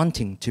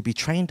 wanting to be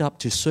trained up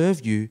to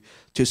serve you,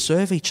 to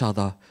serve each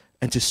other,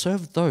 and to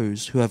serve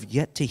those who have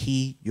yet to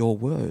hear your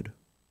word.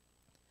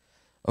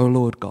 O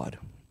Lord God,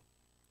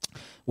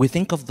 we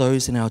think of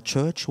those in our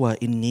church who are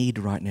in need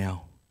right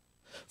now,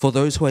 for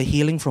those who are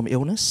healing from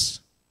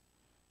illness,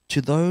 to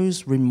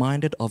those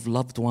reminded of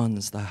loved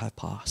ones that have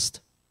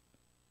passed,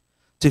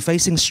 to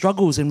facing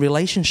struggles in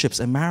relationships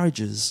and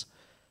marriages,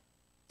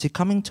 to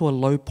coming to a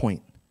low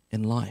point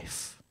in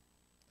life.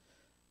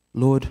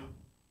 Lord,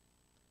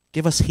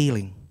 give us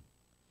healing.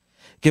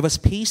 Give us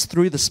peace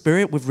through the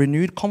Spirit with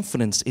renewed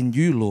confidence in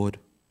you, Lord,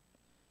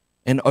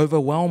 and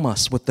overwhelm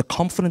us with the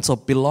confidence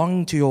of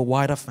belonging to your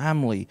wider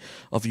family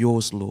of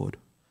yours, Lord,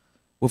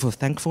 with a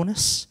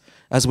thankfulness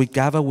as we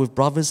gather with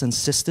brothers and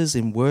sisters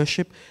in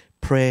worship,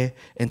 prayer,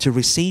 and to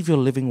receive your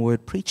living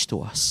word preached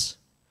to us.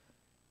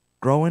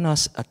 Grow in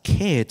us a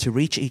care to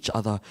reach each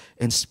other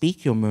and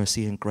speak your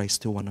mercy and grace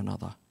to one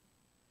another.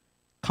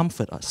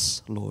 Comfort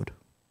us, Lord.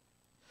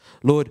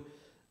 Lord,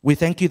 we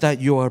thank you that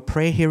you are a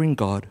prayer-hearing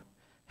God.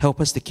 Help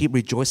us to keep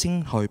rejoicing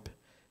in hope,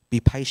 be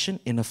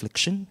patient in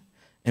affliction,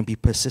 and be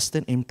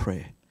persistent in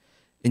prayer.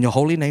 In your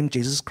holy name,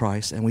 Jesus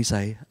Christ, and we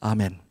say,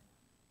 Amen.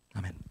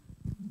 Amen.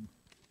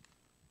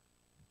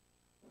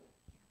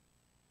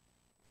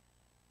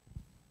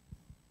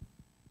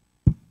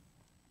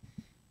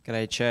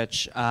 G'day,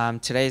 church.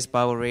 Today's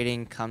Bible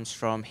reading comes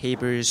from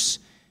Hebrews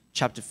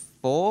chapter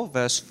 4,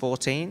 verse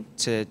 14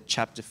 to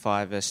chapter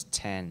 5, verse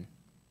 10.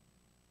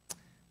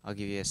 I'll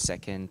give you a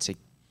second to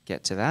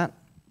get to that.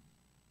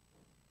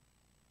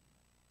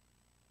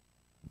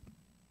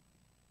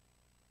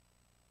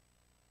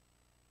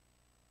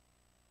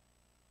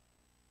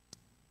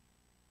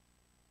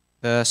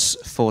 Verse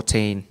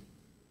 14.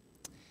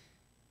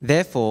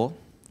 Therefore,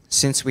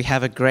 since we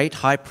have a great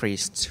high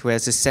priest who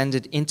has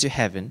ascended into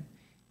heaven,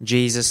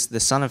 Jesus, the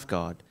Son of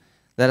God,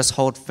 let us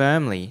hold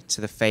firmly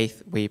to the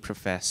faith we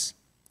profess.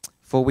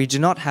 For we do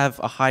not have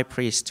a high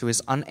priest who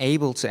is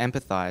unable to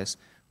empathize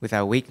with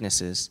our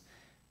weaknesses,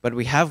 but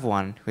we have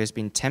one who has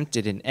been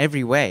tempted in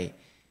every way,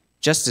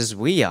 just as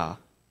we are,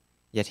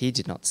 yet he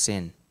did not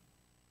sin.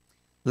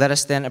 Let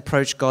us then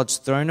approach God's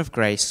throne of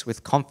grace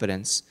with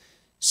confidence,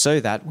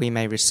 so that we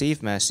may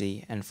receive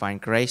mercy and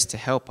find grace to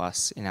help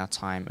us in our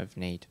time of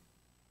need.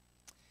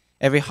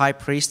 Every high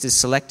priest is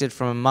selected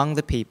from among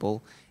the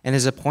people and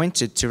is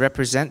appointed to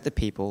represent the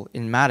people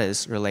in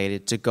matters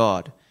related to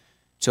God,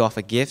 to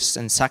offer gifts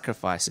and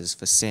sacrifices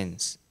for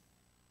sins.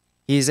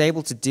 He is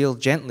able to deal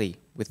gently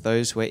with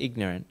those who are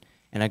ignorant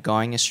and are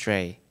going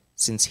astray,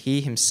 since he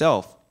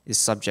himself is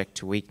subject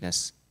to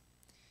weakness.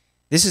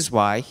 This is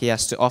why he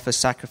has to offer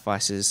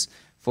sacrifices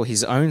for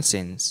his own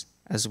sins,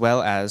 as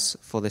well as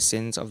for the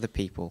sins of the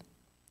people.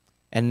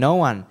 And no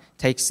one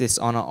takes this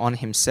honor on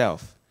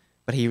himself,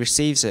 but he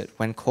receives it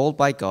when called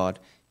by God,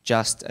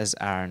 just as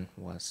Aaron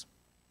was.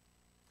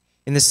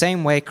 In the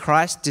same way,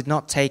 Christ did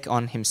not take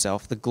on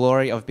himself the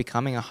glory of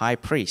becoming a high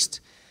priest,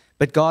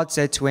 but God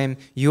said to him,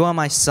 "You are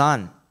my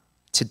son.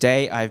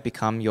 Today I have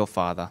become your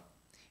father."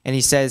 And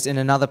he says in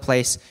another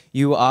place,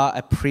 "You are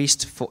a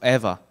priest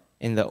forever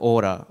in the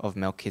order of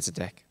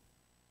Melchizedek."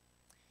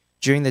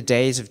 During the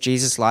days of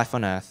Jesus' life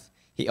on earth,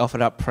 he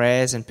offered up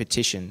prayers and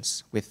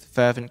petitions with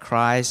fervent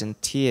cries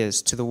and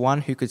tears to the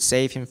one who could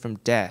save him from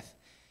death,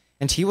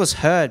 and he was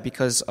heard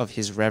because of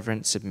his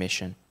reverent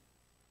submission.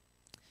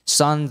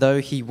 Son though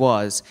he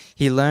was,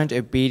 he learned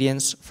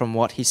obedience from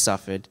what he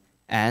suffered,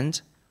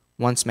 and,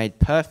 once made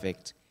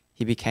perfect,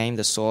 he became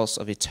the source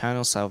of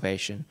eternal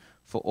salvation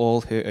for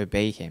all who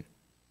obey him,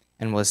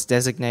 and was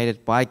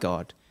designated by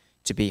God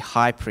to be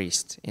high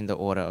priest in the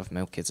order of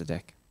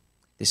Melchizedek.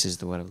 This is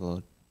the word of the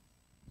Lord.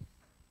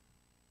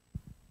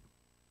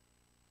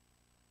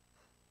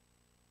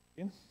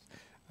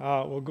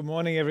 Well, good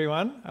morning,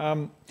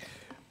 everyone.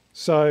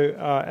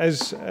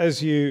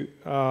 As you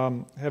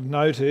have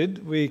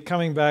noted, we're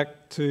coming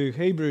back to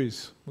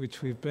Hebrews,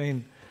 which we've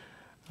been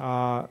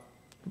out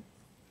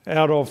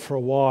of for a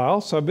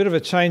while. So a bit of a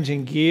change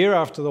in gear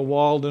after the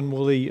wild and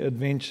woolly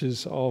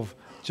adventures of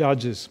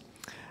Judges.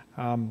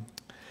 Let's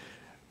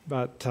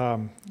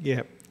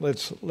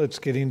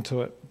get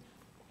into it.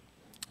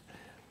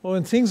 Well,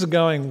 when things are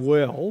going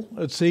well,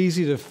 it's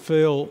easy to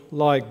feel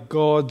like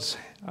God's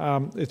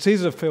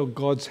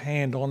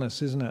hand on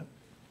us, isn't it?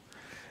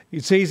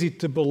 It's easy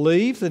to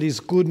believe that his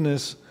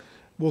goodness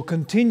will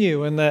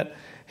continue and that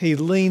he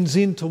leans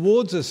in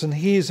towards us and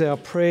hears our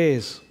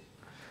prayers,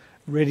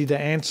 ready to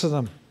answer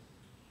them.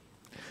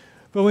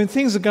 But when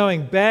things are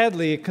going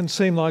badly, it can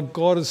seem like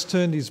God has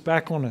turned his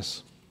back on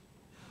us.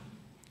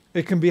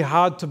 It can be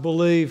hard to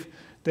believe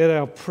that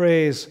our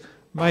prayers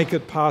make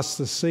it past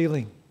the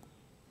ceiling.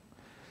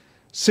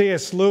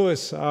 C.S.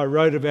 Lewis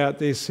wrote about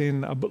this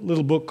in a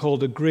little book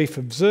called A Grief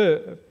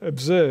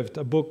Observed,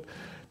 a book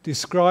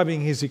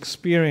describing his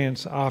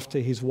experience after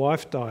his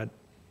wife died.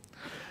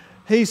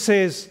 He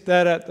says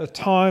that at the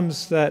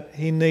times that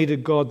he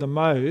needed God the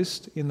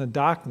most, in the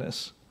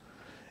darkness,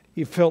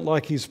 it felt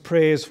like his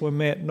prayers were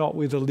met not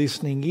with a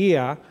listening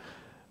ear,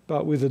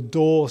 but with a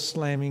door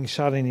slamming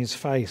shut in his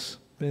face,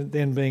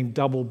 then being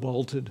double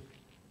bolted.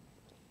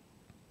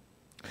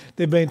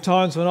 There have been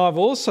times when I've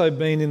also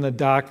been in the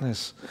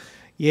darkness.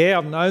 Yeah,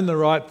 I've known the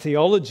right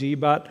theology,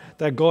 but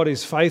that God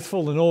is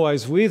faithful and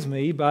always with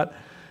me, but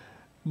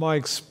my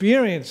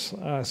experience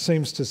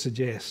seems to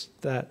suggest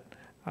that,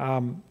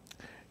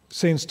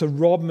 seems to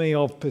rob me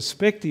of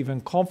perspective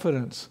and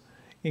confidence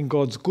in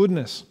God's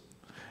goodness,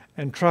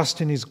 and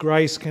trust in his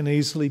grace can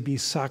easily be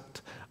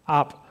sucked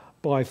up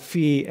by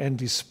fear and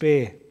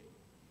despair.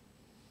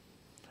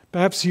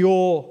 Perhaps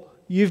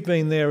you've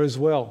been there as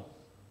well.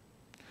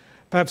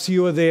 Perhaps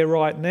you are there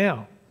right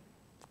now,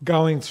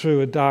 going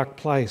through a dark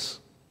place.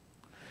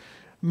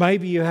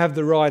 Maybe you have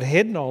the right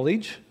head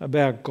knowledge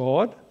about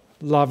God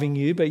loving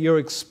you, but your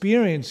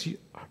experience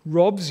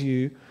robs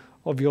you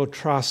of your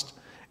trust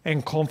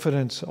and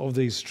confidence of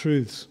these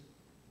truths.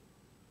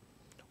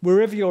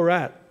 Wherever you're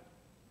at,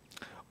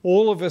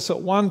 all of us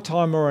at one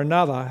time or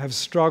another have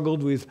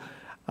struggled with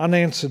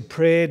unanswered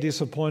prayer,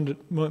 disappointment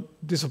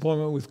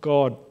with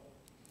God.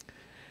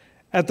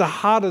 At the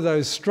heart of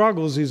those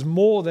struggles is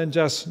more than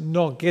just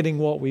not getting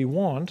what we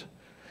want.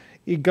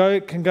 It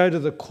can go to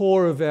the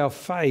core of our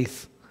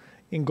faith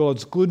in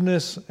God's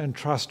goodness and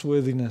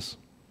trustworthiness.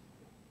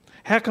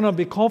 How can I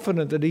be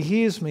confident that he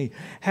hears me?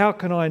 How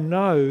can I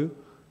know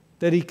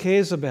that he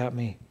cares about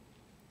me?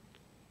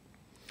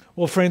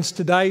 Well, friends,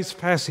 today's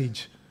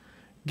passage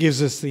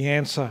gives us the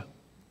answer.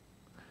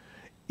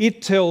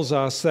 It tells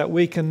us that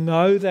we can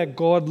know that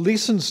God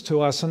listens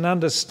to us and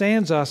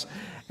understands us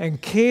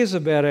and cares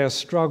about our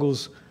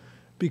struggles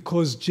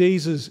because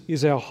Jesus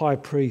is our high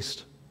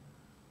priest.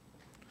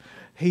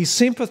 He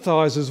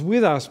sympathises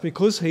with us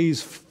because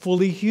he's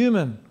fully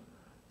human,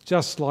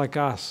 just like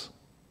us.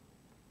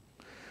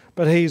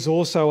 But he's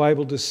also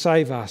able to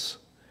save us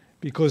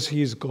because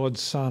he is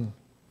God's Son.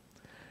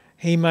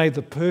 He made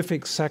the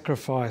perfect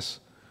sacrifice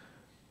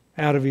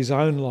out of his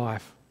own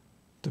life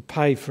to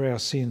pay for our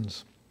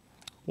sins.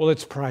 Well,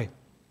 let's pray.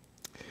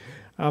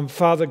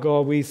 Father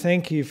God, we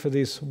thank you for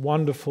this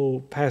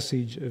wonderful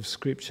passage of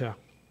Scripture.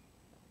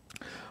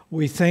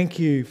 We thank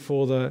you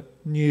for the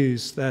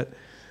news that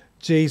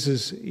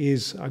Jesus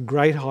is a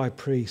great high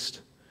priest,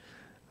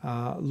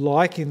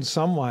 like in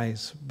some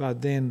ways,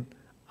 but then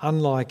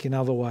unlike in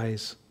other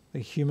ways, the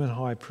human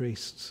high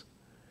priests.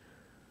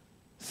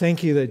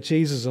 Thank you that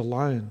Jesus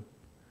alone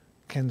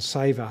can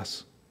save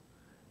us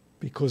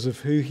because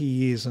of who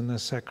he is and the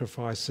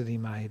sacrifice that he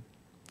made.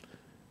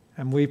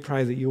 And we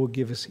pray that you will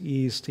give us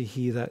ears to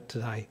hear that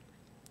today.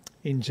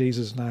 In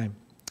Jesus' name,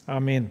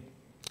 amen.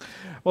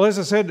 Well, as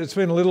I said, it's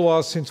been a little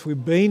while since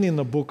we've been in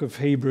the book of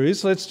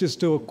Hebrews. Let's just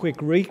do a quick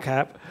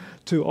recap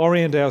to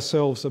orient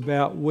ourselves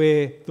about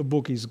where the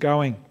book is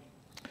going.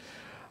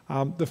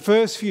 The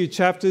first few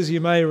chapters,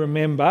 you may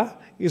remember,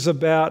 is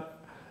about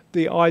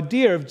the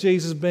idea of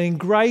Jesus being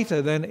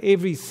greater than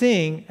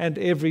everything and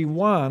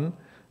everyone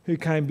who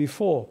came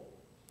before.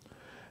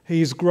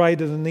 He is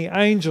greater than the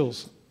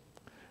angels.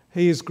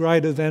 He is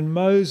greater than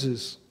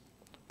Moses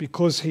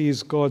because he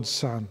is God's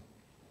son.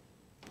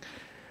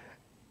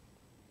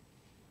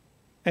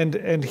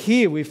 And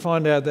here we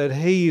find out that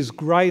he is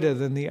greater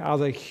than the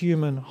other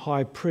human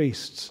high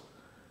priests.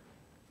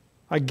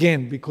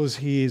 Again, because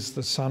he is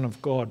the Son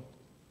of God.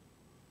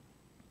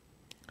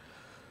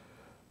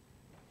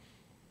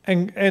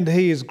 And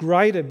he is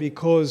greater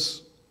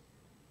because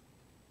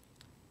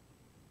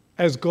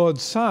as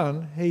God's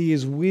Son, he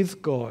is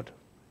with God.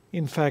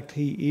 In fact,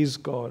 he is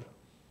God.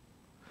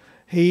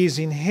 He is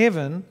in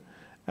heaven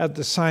at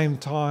the same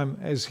time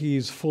as he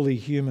is fully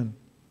human.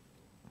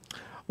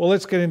 Well,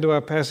 let's get into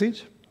our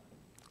passage.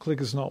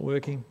 Clicker's not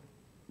working.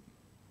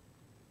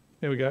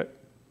 There we go.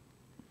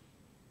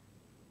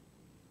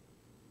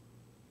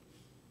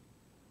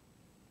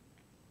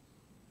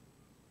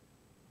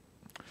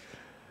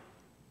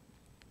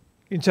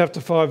 In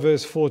chapter 5,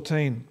 verse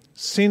 14,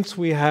 since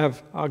we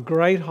have a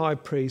great high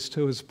priest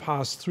who has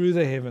passed through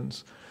the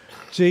heavens,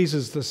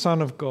 Jesus, the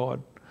Son of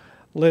God,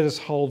 let us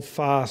hold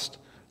fast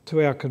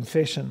to our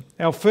confession.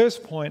 Our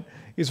first point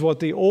is what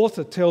the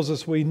author tells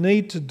us we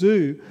need to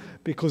do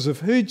because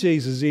of who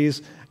Jesus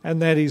is,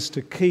 and that is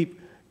to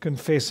keep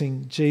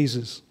confessing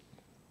Jesus.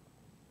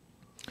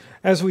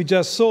 As we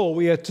just saw,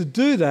 we are to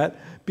do that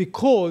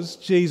because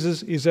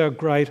Jesus is our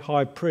great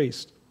high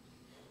priest.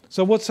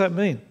 So what's that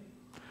mean?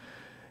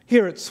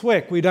 Here at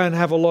SWEC, we don't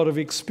have a lot of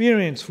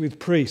experience with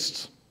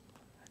priests.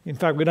 In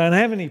fact, we don't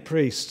have any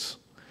priests.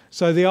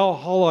 So the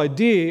whole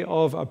idea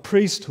of a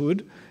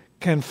priesthood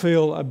can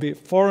feel a bit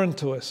foreign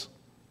to us.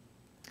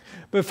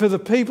 But for the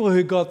people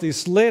who got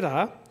this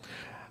letter,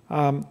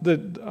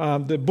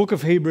 the book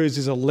of Hebrews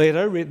is a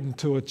letter written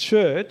to a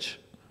church.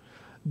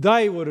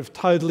 They would have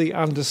totally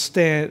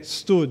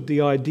understood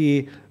the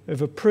idea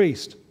of a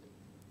priest.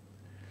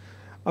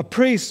 A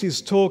priest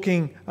is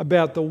talking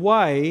about the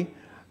way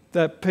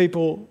that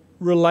people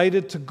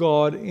related to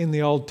God in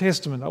the Old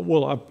Testament.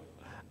 Well,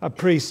 a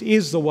priest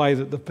is the way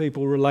that the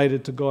people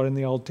related to God in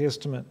the Old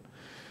Testament.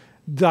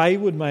 They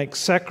would make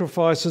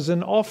sacrifices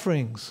and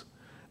offerings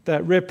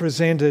that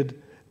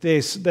represented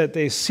that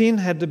their sin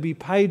had to be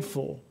paid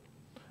for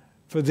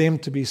them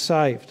to be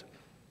saved.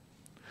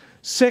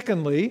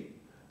 Secondly,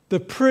 the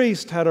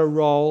priest had a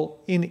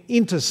role in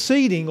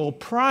interceding or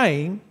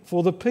praying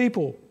for the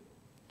people.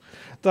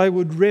 They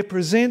would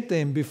represent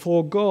them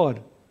before God.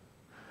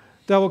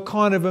 They were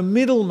kind of a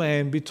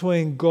middleman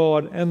between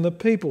God and the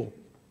people.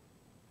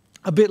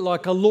 A bit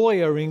like a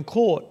lawyer in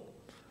court.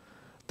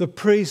 The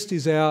priest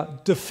is our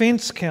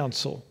defence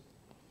counsel,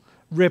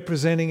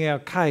 representing our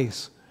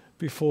case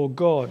before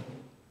God.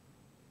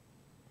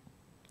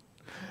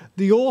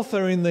 The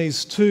author in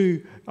these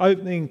two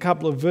opening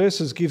couple of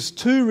verses gives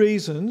two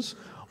reasons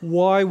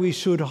why we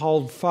should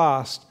hold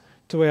fast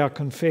to our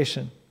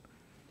confession.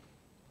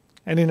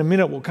 And in a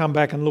minute we'll come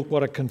back and look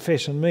what a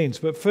confession means.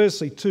 But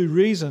firstly, two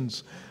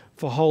reasons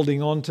for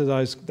holding on to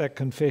that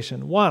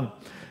confession. One,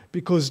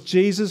 because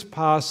Jesus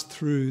passed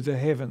through the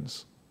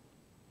heavens.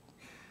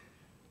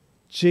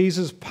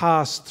 Jesus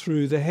passed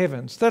through the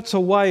heavens. That's a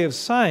way of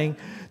saying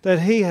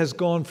that he has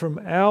gone from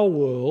our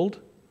world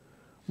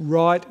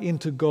right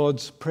into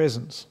God's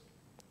presence.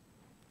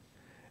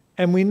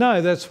 And we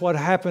know that's what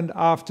happened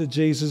after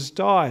Jesus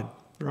died,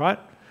 right?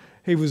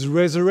 He was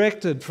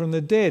resurrected from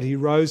the dead. He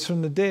rose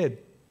from the dead.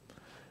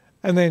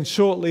 And then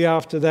shortly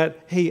after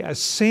that, he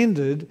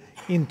ascended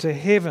into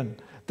heaven.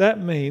 That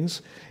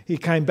means he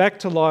came back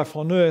to life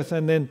on earth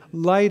and then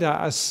later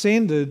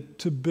ascended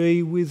to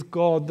be with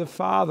God the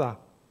Father,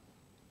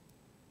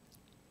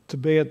 to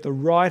be at the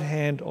right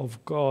hand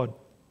of God.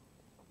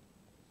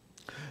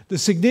 The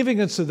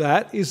significance of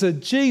that is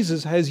that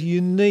Jesus has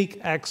unique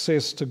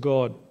access to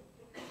God.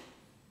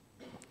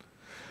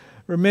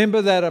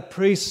 Remember that a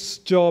priest's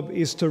job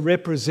is to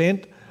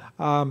represent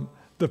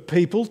the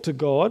people to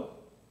God.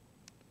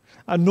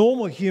 A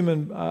normal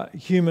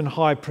human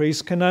high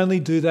priest can only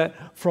do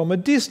that from a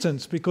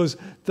distance because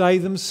they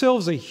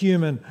themselves are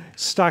human,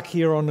 stuck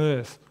here on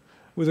earth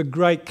with a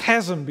great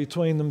chasm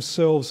between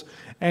themselves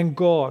and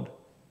God.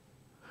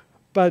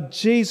 But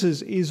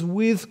Jesus is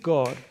with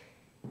God,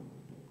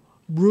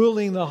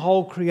 ruling the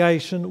whole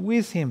creation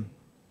with him.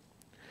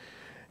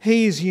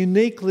 He is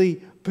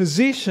uniquely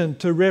positioned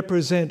to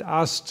represent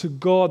us to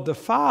God the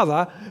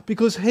Father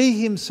because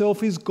he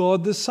himself is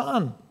God the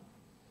Son.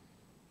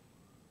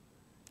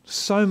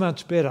 So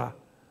much better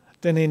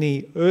than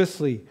any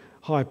earthly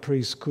high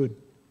priest could.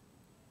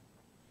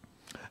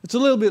 It's a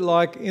little bit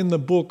like in the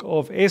book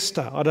of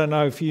Esther. I don't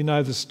know if you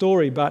know the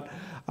story, but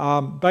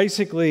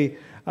basically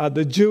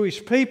the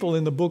Jewish people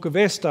in the book of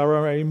Esther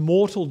are in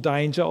mortal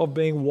danger of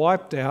being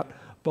wiped out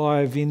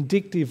by a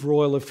vindictive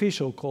royal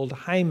official called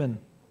Haman.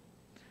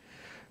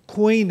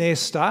 Queen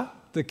Esther,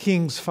 the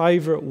king's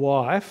favourite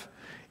wife,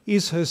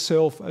 is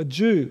herself a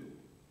Jew.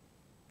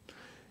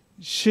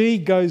 She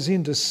goes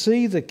in to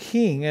see the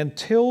king and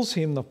tells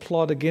him the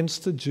plot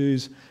against the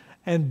Jews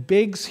and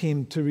begs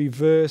him to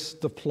reverse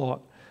the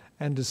plot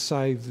and to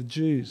save the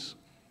Jews.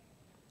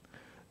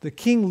 The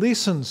king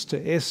listens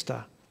to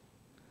Esther,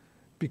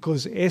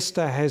 because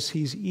Esther has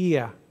his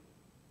ear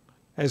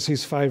as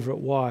his favourite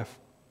wife.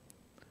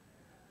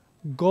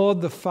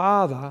 God the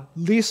Father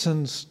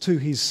listens to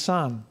his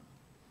Son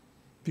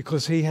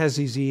because he has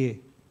his ear.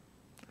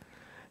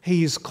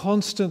 He is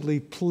constantly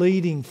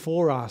pleading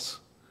for us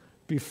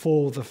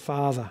before the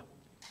Father.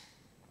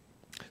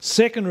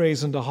 Second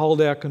reason to hold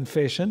our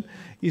confession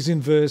is in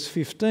verse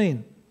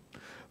 15.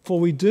 For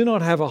we do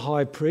not have a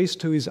high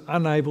priest who is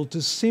unable to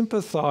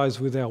sympathise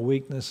with our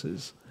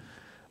weaknesses,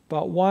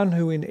 but one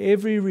who in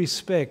every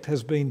respect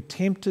has been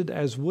tempted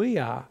as we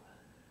are,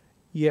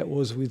 yet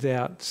was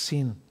without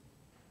sin.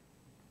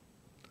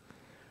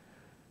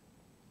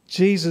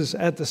 Jesus,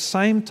 at the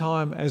same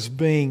time as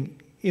being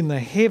in the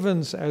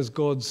heavens as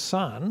God's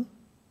Son,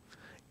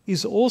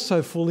 is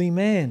also fully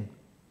man.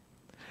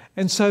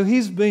 And so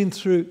he's been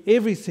through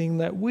everything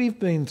that we've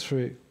been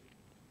through.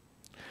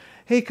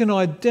 He can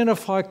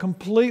identify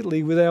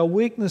completely with our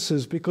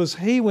weaknesses because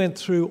he went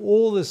through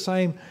all the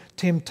same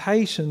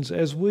temptations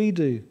as we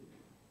do.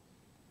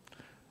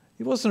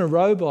 He wasn't a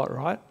robot,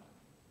 right?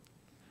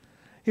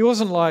 He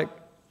wasn't like,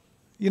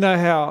 you know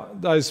how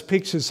those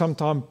pictures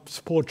sometimes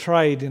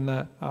portrayed in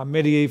the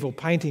medieval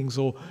paintings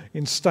or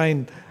in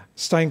stained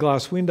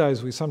glass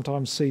windows we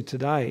sometimes see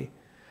today,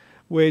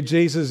 where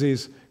Jesus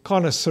is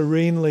kind of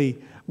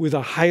serenely, with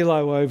a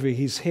halo over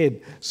his head,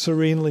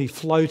 serenely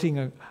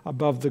floating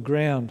above the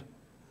ground.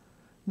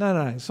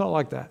 No, it's not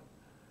like that.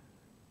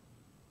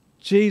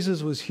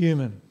 Jesus was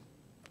human.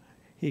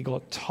 He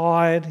got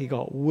tired, he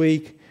got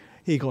weak,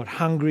 he got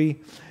hungry.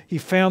 He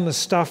found the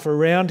stuff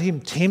around him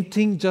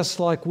tempting just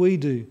like we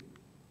do.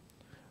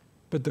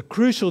 But the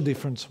crucial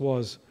difference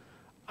was,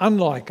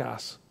 unlike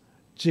us,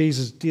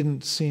 Jesus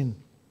didn't sin.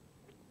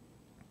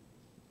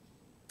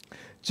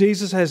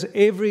 Jesus has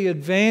every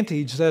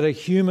advantage that a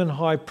human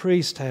high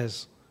priest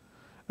has.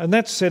 And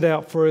that's set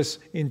out for us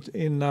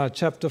in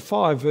chapter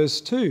 5, verse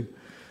 2.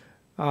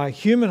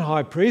 Human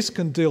high priest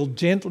can deal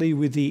gently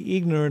with the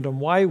ignorant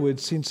and wayward,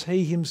 since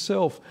he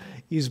himself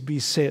is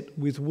beset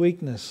with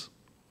weakness.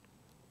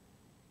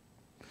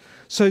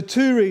 So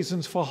 2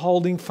 reasons for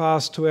holding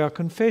fast to our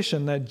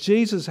confession: that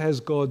Jesus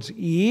has God's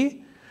ear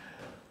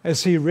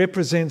as he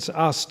represents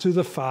us to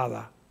the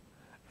Father.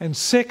 And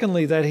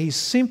secondly, that he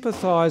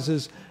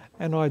sympathises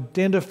and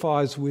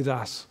identifies with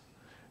us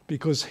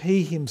because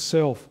he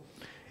himself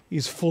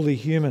is fully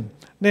human.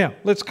 Now,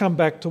 let's come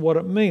back to what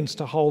it means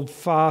to hold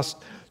fast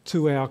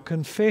to our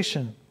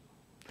confession.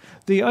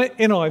 The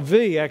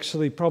NIV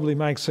actually probably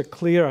makes it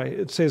clearer.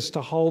 It says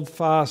to hold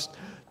fast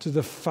to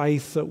the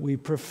faith that we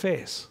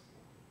profess.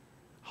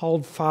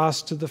 Hold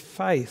fast to the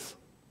faith.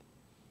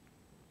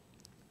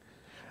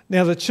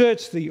 Now, the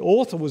church the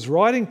author was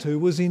writing to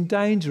was in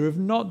danger of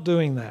not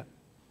doing that.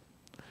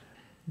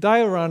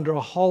 They were under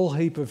a whole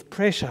heap of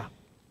pressure.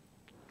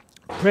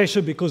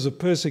 Pressure because of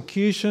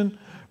persecution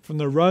from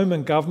the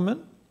Roman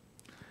government,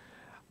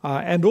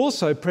 and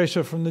also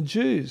pressure from the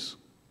Jews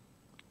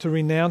to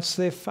renounce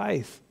their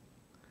faith,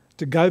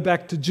 to go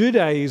back to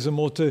Judaism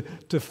or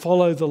to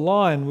follow the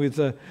line with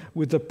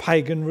the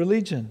pagan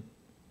religion.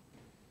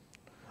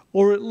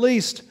 Or at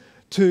least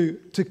to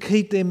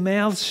keep their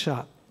mouths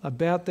shut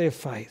about their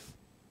faith.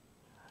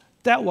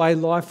 That way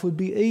life would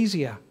be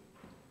easier.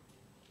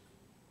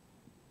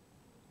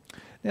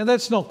 Now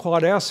that's not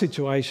quite our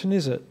situation,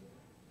 is it?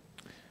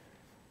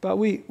 But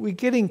we're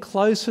getting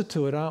closer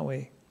to it, aren't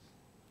we?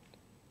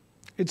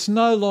 It's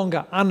no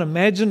longer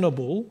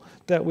unimaginable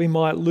that we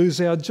might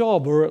lose our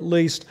job or at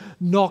least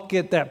not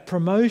get that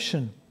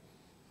promotion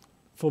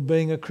for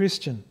being a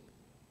Christian.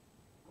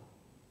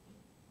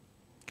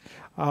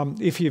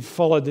 If you've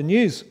followed the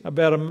news,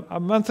 about a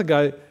month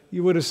ago,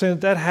 you would have seen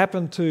that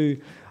happened to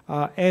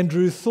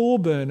Andrew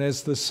Thorburn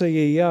as the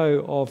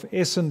CEO of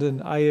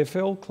Essendon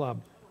AFL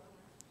Club.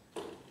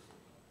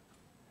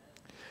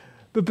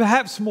 But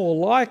perhaps more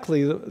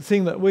likely, the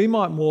thing that we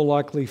might more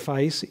likely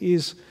face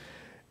is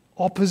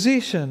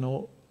opposition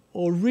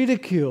or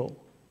ridicule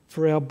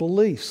for our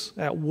beliefs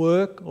at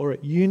work or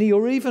at uni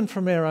or even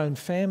from our own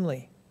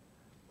family.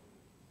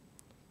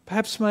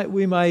 Perhaps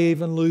we may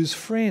even lose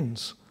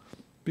friends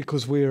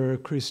because we are a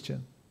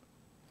Christian.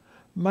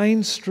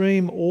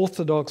 Mainstream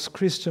Orthodox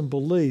Christian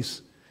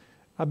beliefs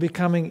are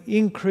becoming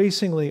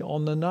increasingly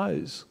on the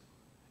nose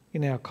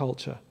in our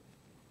culture.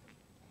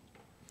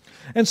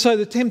 And so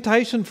the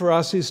temptation for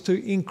us is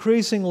to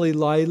increasingly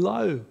lay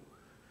low,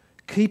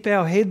 keep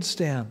our heads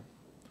down,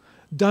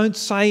 don't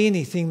say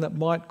anything that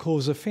might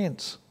cause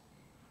offence.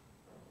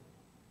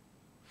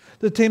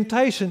 The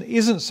temptation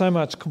isn't so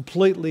much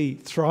completely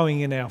throwing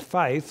in our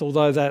faith,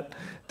 although that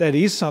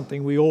is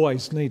something we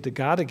always need to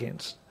guard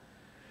against.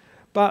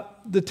 But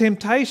the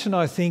temptation,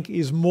 I think,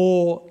 is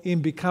more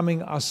in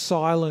becoming a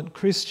silent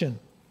Christian,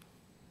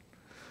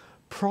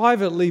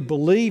 privately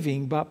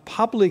believing but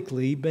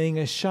publicly being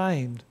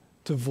ashamed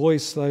to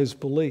voice those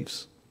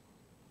beliefs.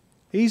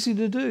 Easy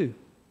to do.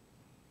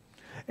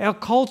 Our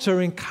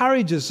culture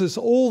encourages us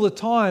all the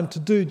time to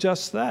do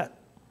just that.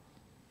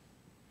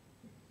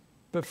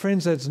 But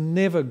friends, that's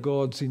never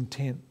God's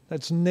intent.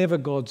 That's never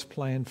God's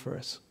plan for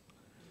us.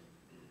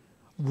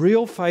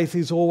 Real faith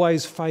is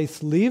always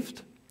faith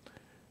lived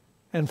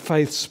and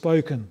faith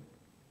spoken.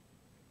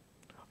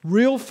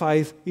 Real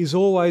faith is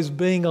always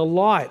being a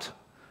light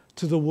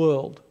to the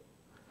world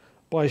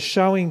by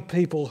showing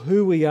people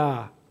who we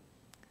are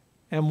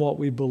and what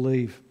we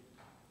believe.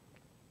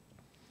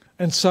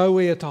 And so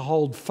we are to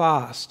hold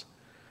fast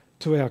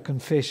to our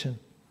confession.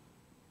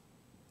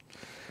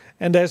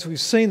 And as we've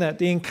seen that,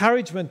 the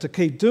encouragement to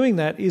keep doing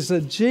that is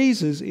that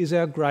Jesus is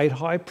our great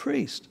high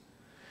priest.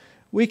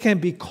 We can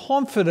be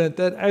confident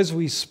that as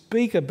we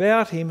speak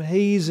about him,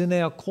 he is in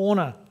our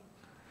corner.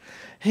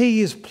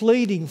 He is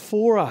pleading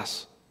for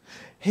us.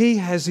 He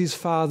has his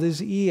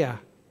Father's ear.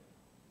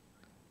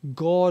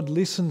 God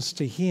listens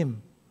to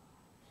him.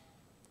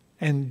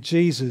 And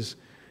Jesus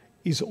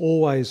is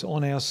always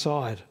on our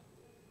side.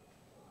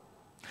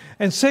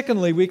 And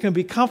secondly, we can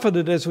be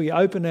comforted as we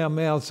open our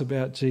mouths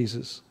about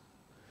Jesus.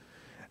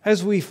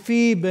 As we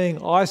fear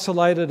being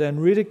isolated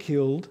and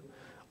ridiculed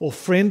or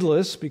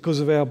friendless because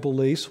of our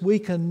beliefs, we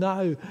can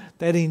know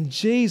that in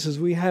Jesus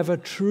we have a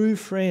true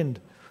friend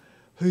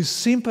who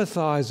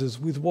sympathises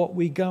with what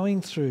we're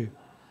going through.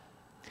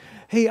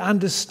 He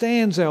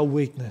understands our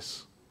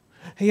weakness.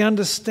 He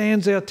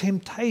understands our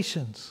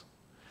temptations.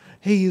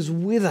 He is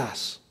with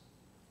us.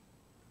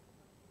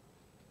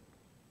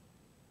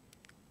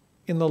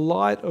 In the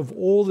light of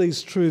all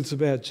these truths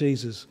about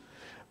Jesus,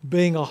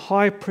 being a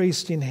high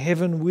priest in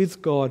heaven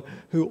with God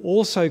who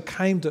also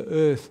came to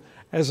earth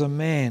as a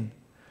man,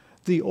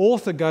 the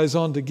author goes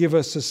on to give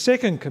us a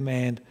second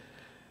command,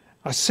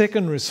 a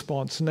second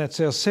response, and that's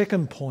our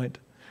second point,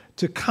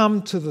 to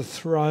come to the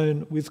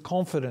throne with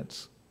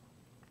confidence.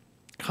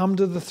 Come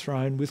to the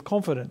throne with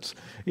confidence.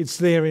 It's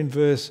there in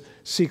verse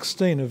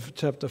 16 of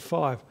chapter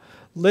 5.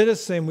 Let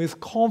us then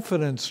with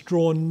confidence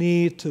draw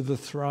near to the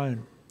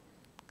throne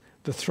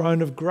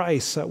of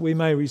grace, that we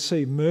may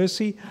receive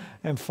mercy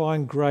and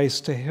find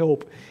grace to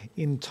help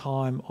in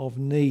time of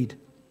need.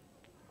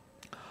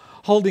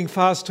 Holding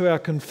fast to our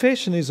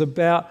confession is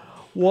about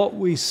what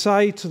we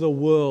say to the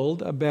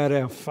world about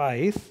our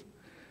faith.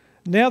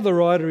 Now the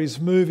writer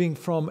is moving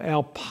from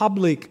our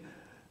public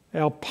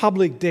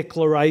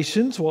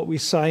declarations, what we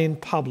say in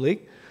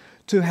public,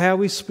 to how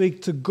we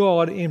speak to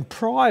God in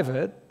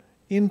private,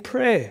 in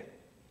prayer.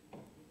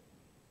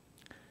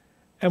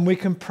 And we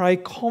can pray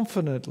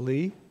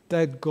confidently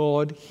that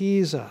God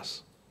hears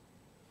us.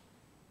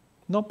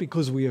 Not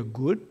because we are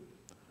good,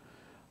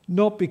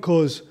 not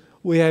because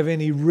we have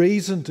any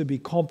reason to be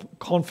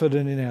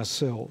confident in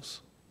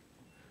ourselves,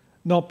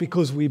 not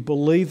because we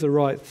believe the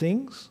right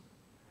things,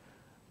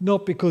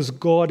 not because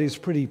God is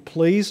pretty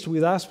pleased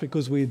with us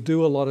because we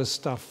do a lot of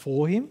stuff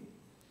for him.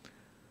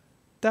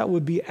 That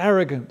would be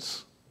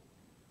arrogance.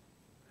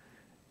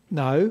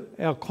 No,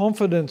 our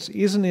confidence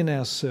isn't in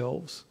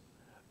ourselves,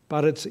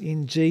 but it's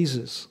in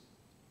Jesus.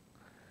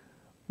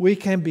 We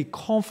can be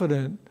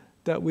confident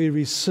that we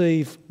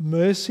receive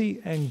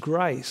mercy and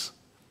grace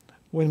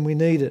when we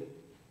need it.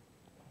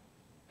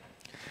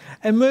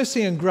 And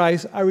mercy and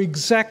grace are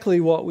exactly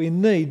what we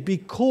need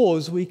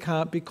because we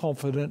can't be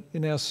confident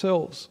in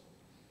ourselves.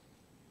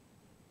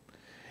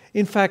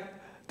 In fact,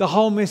 the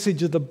whole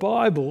message of the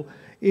Bible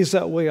is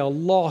that we are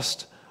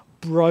lost,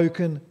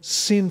 broken,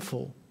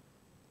 sinful,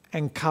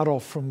 and cut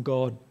off from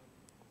God.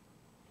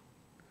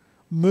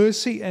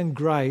 Mercy and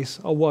grace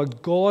are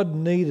what God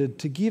needed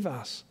to give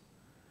us.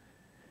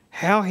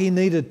 How he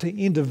needed to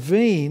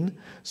intervene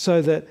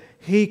so that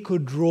he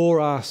could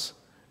draw us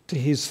to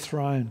his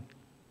throne.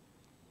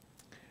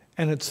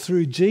 And it's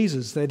through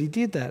Jesus that he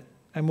did that.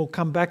 And we'll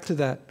come back to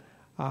that,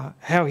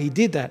 how he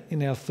did that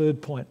in our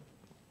third point.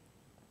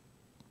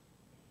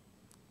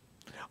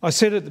 I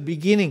said at the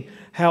beginning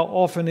how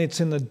often it's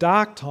in the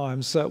dark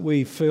times that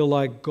we feel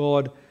like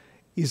God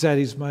is at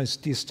his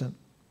most distant.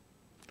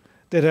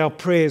 That our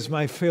prayers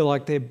may feel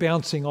like they're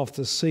bouncing off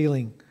the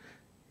ceiling.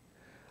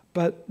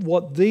 But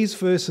what these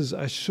verses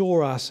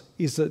assure us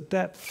is that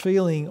that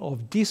feeling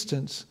of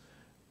distance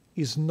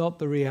is not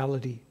the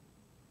reality.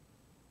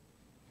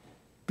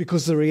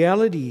 Because the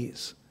reality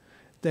is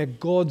that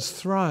God's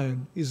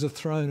throne is a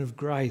throne of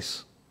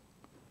grace.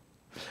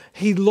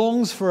 He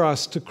longs for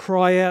us to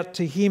cry out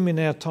to him in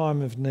our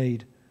time of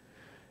need.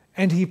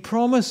 And he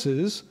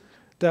promises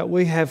that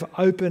we have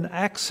open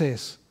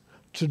access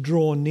to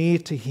draw near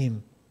to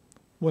him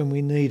when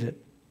we need it.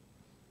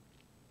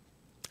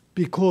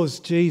 Because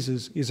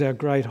Jesus is our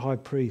great high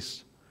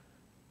priest.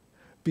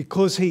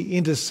 Because he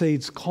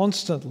intercedes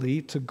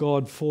constantly to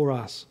God for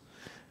us.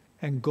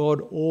 And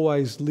God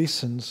always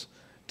listens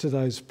to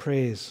those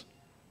prayers.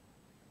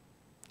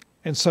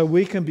 And so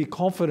we can be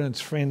confident,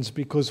 friends,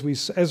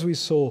 because as we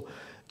saw,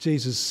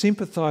 Jesus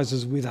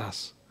sympathises with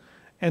us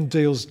and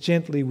deals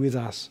gently with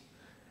us.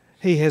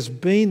 He has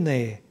been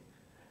there.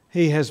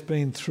 He has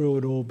been through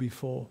it all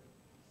before.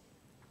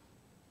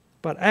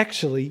 But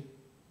actually,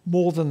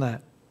 more than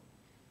that.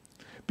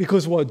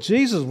 Because what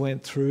Jesus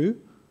went through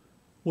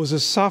was a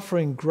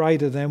suffering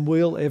greater than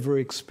we'll ever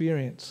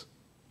experience.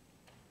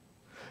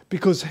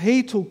 Because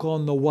he took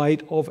on the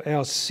weight of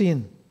our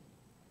sin.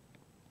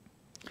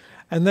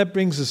 And that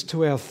brings us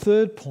to our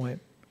third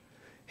point.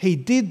 He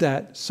did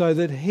that so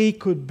that he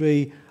could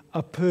be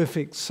a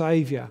perfect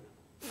Saviour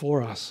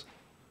for us.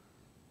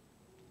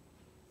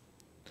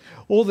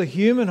 All the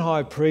human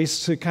high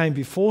priests who came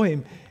before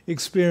him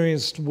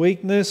experienced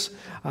weakness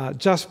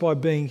just by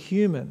being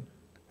human.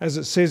 As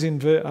it says in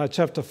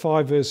chapter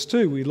 5, verse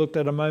 2, we looked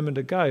at a moment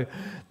ago,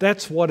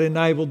 that's what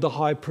enabled the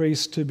high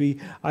priest to be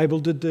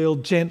able to deal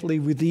gently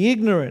with the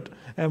ignorant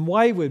and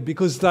wayward,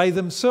 because they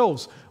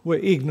themselves were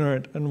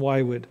ignorant and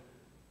wayward.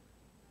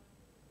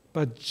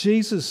 But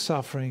Jesus'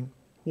 suffering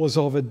was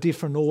of a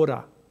different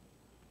order,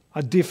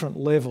 a different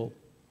level,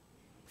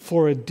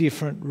 for a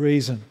different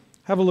reason.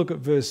 Have a look at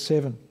verse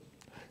 7.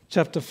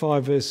 Chapter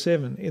 5, verse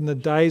 7. In the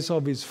days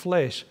of his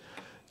flesh,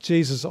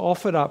 Jesus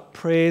offered up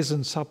prayers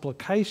and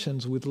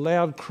supplications with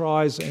loud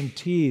cries and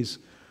tears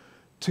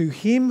to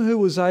him who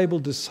was able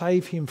to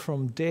save him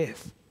from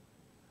death.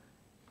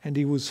 And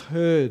he was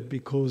heard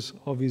because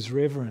of his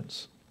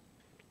reverence.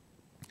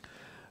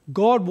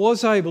 God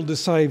was able to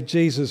save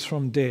Jesus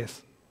from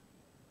death,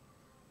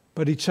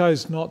 but he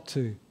chose not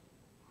to.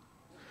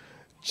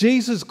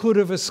 Jesus could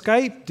have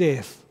escaped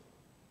death,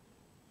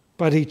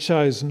 but he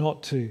chose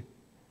not to.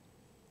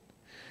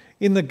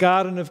 In the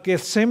Garden of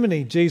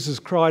Gethsemane, Jesus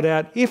cried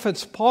out, "If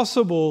it's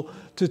possible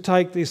to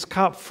take this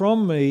cup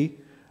from me,"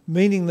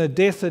 meaning the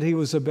death that he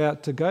was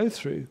about to go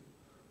through.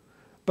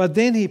 But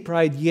then he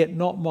prayed, "Yet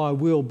not my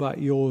will,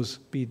 but yours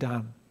be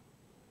done."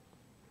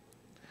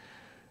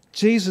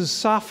 Jesus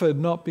suffered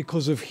not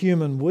because of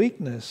human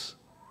weakness,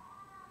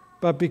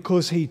 but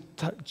because he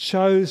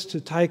chose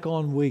to take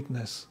on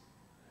weakness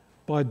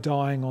by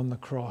dying on the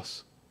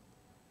cross.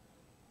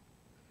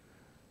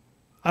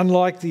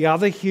 Unlike the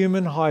other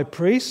human high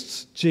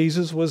priests,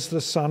 Jesus was the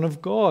Son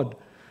of God.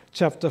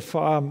 Chapter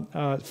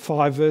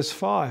 5, verse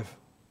 5.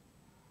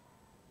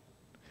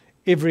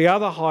 Every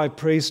other high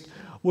priest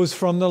was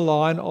from the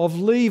line of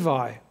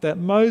Levi that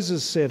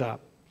Moses set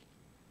up.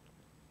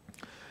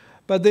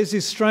 But there's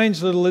this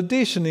strange little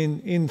addition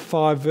in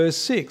 5 verse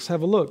 6.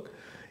 Have a look.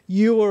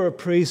 You are a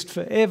priest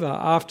forever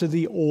after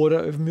the order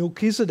of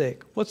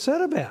Melchizedek. What's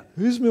that about?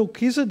 Who's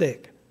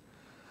Melchizedek?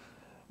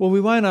 Well,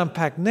 we won't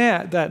unpack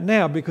that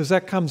now because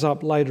that comes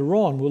up later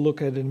on. We'll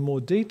look at it in more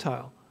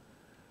detail.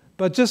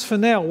 But just for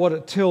now, what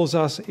it tells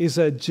us is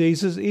that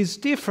Jesus is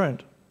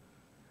different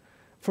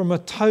from a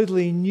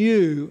totally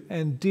new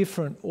and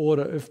different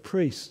order of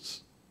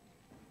priests.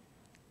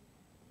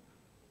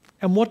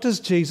 And what does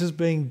Jesus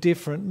being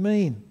different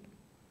mean?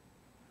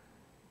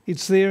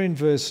 It's there in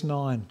verse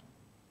 9.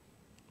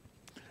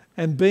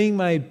 And being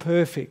made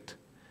perfect,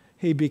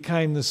 he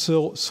became the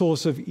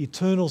source of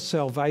eternal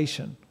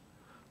salvation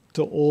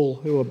to all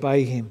who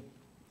obey him.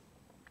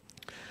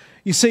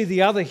 You see,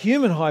 the other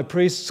human high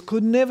priests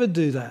could never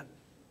do that.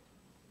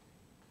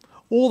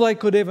 All they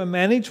could ever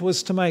manage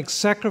was to make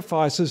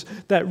sacrifices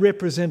that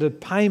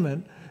represented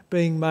payment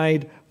being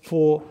made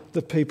for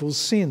the people's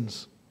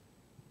sins.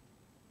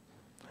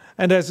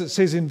 And as it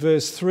says in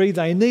verse 3,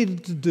 they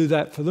needed to do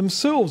that for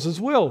themselves as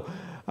well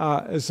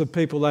as the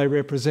people they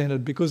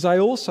represented, because they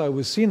also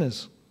were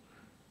sinners.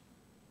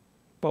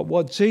 But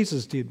what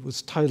Jesus did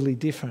was totally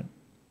different.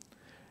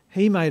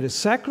 He made a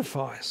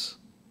sacrifice,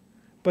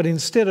 but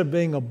instead of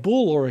being a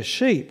bull or a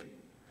sheep,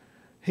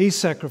 he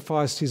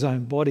sacrificed his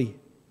own body.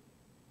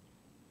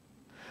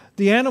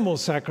 The animal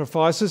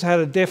sacrifices had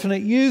a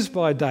definite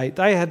use-by date.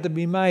 They had to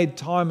be made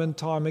time and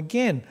time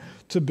again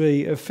to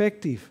be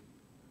effective.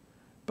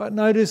 But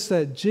notice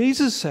that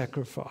Jesus'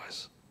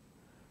 sacrifice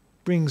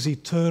brings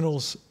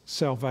eternal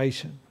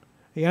salvation.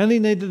 He only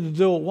needed to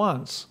do it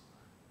once,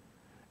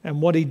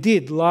 and what he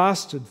did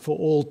lasted for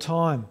all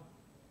time.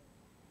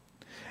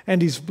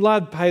 And his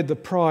blood paid the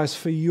price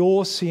for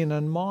your sin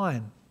and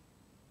mine.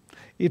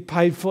 It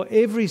paid for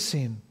every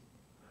sin,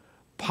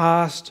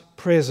 past,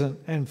 present,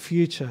 and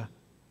future.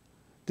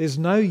 There's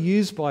no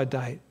use-by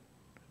date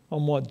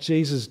on what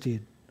Jesus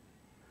did.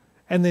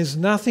 And there's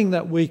nothing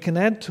that we can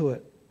add to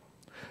it.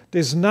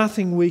 There's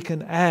nothing we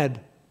can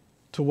add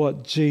to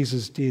what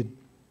Jesus did.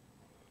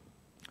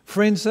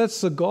 Friends,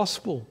 that's the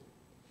gospel.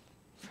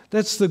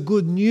 That's the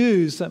good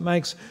news that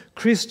makes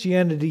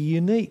Christianity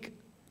unique.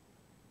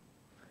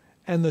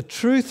 And the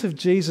truth of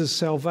Jesus'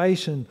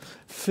 salvation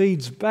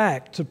feeds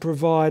back to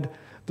provide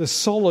the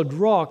solid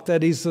rock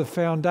that is the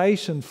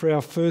foundation for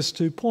our first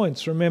 2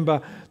 points.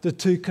 Remember the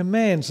 2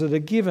 commands that are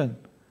given.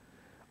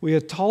 We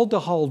are told to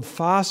hold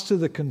fast to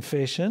the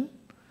confession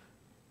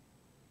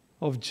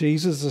of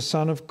Jesus, the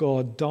Son of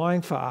God,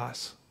 dying for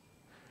us,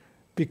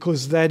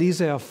 because that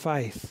is our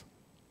faith.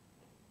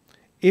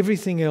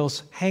 Everything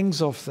else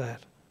hangs off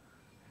that.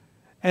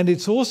 And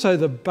it's also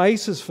the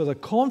basis for the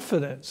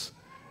confidence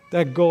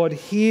that God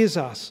hears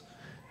us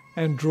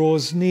and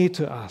draws near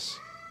to us.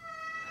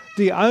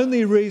 The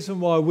only reason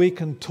why we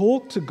can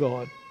talk to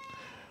God,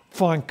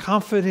 find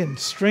comfort and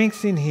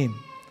strength in him,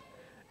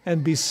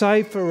 and be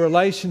saved for a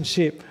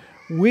relationship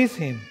with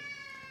him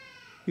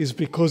is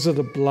because of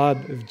the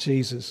blood of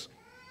Jesus.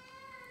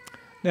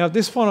 Now at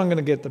this point I'm going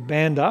to get the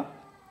band up.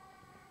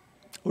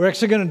 We're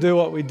actually going to do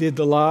what we did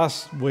the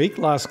last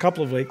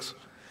couple of weeks.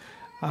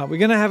 We're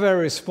going to have our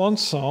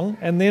response song,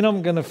 and then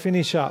I'm going to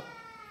finish up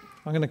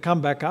I'm going to come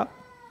back up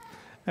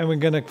and we're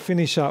going to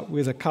finish up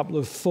with a couple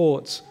of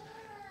thoughts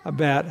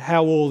about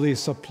how all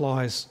this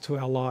applies to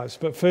our lives.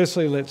 But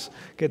firstly, let's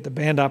get the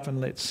band up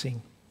and let's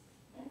sing.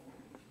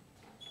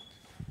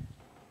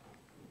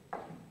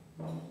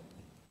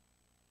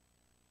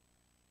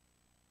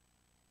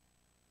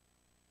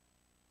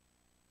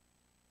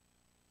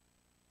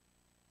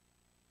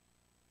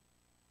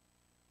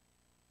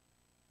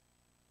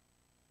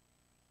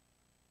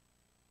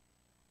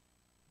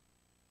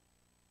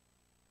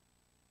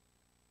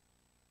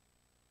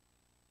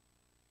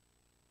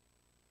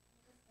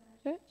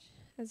 Church,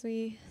 as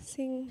we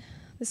sing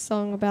this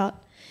song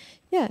about,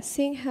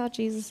 seeing how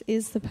Jesus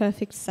is the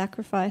perfect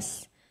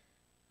sacrifice.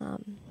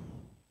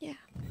 Yeah.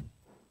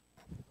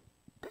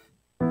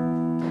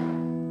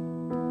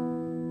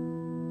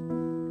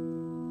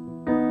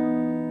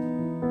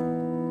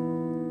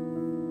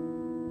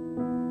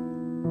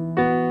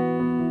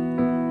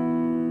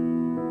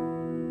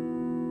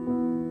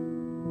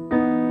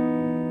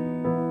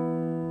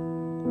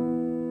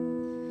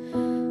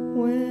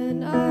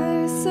 When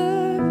I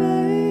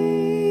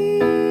survey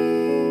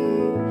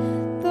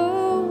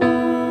the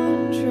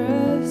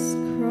wondrous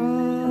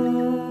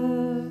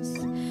cross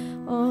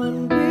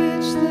on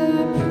which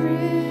the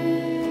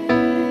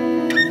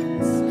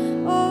Prince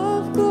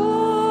of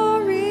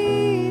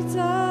Glory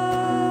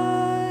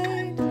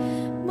died,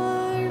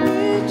 my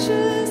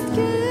richest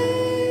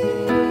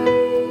gain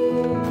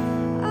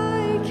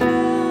I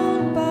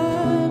count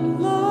but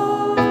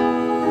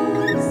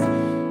loss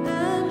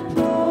and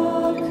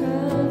pour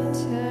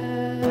contempt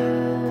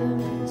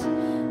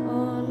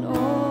on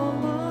all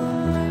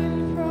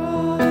mine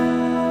pride.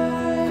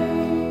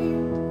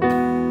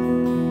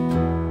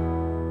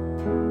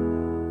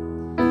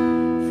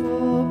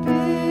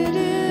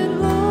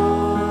 Forbidden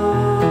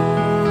Lord,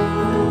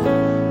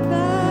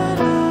 that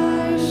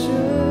I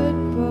should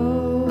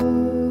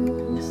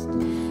boast,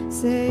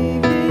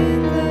 save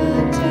in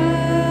the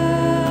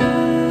death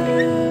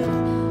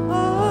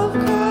of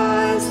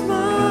Christ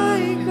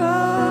my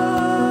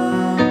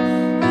God.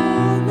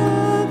 All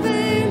the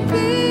vain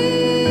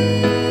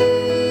things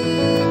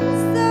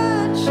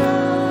that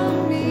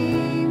charm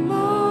me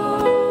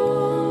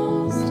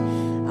most,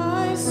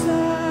 I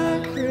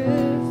sacrifice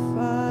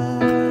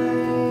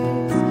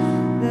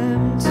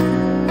them to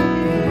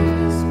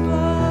His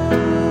blood.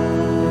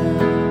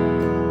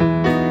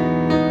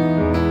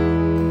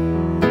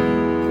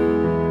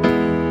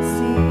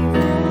 See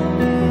from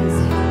His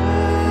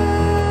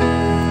hand,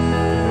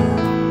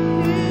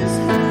 His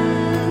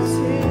hands,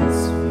 His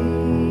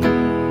feet,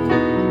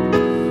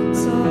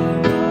 sorrow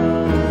and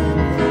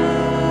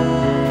love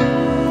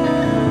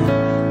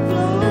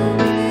flow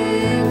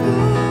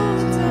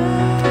mingled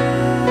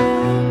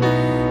down.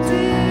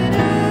 Did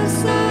as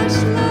such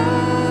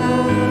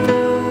love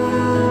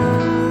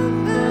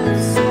and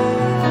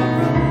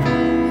sorrow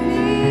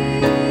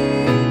meet,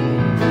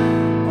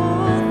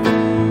 all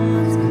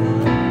thoughts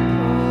compose,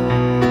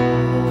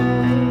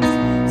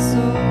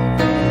 so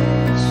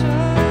rich a crown, were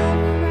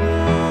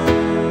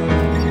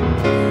the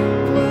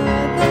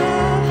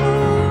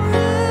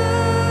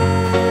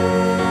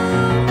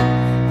whole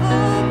realm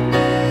of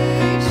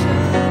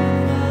nature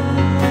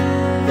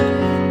mine,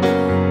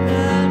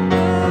 that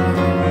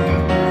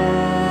were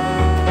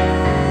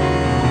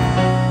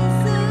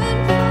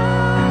and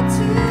far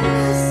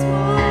too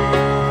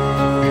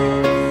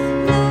small,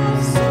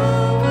 love so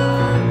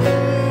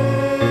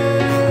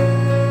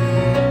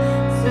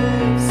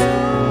amazing, so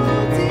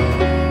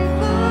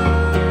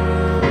divine,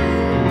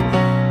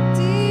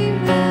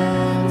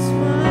 demands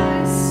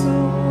my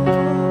soul,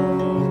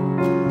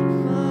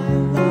 my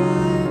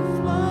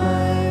life,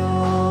 my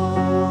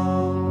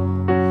all,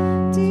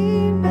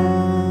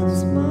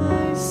 demands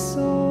my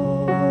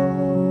soul,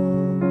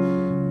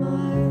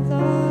 my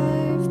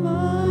life,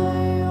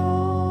 my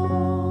all.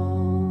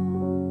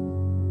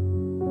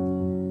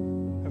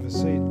 Have a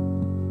seat.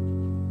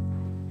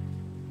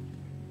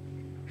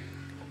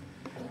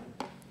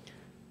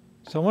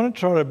 So I want to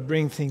try to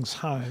bring things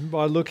home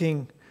by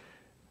looking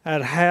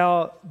at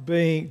how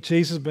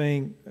Jesus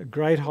being a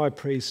great high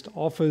priest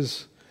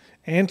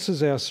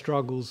answers our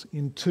struggles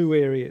in two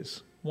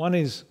areas. One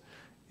is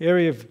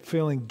area of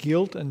feeling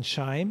guilt and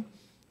shame,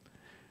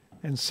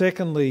 and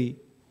secondly,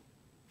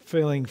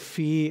 feeling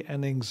fear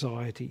and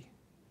anxiety.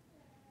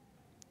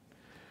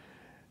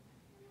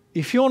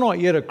 If you're not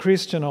yet a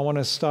Christian, I want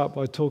to start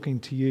by talking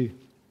to you.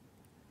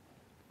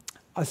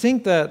 I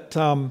think that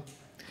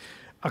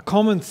a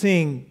common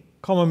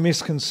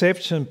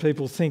misconception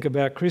people think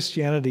about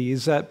Christianity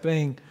is that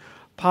being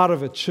part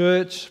of a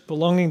church,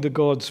 belonging to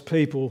God's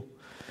people,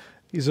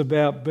 is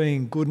about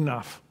being good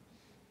enough.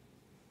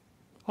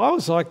 I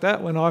was like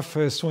that when I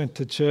first went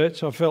to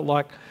church. I felt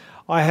like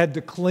I had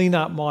to clean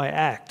up my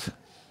act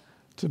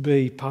to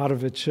be part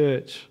of a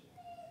church.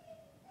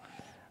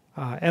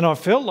 And I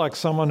felt like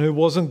someone who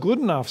wasn't good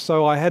enough,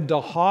 so I had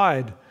to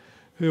hide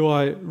who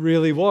I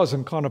really was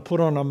and kind of put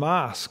on a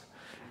mask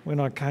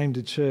when I came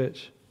to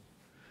church.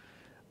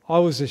 I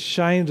was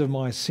ashamed of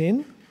my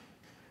sin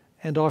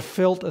and I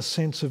felt a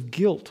sense of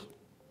guilt.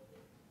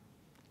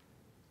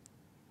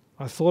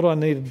 I thought I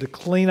needed to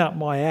clean up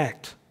my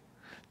act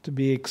to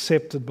be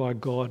accepted by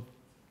God.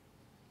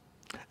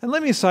 And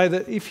let me say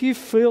that if you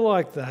feel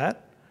like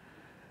that,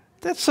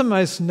 that's the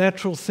most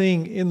natural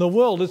thing in the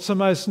world. It's the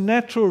most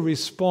natural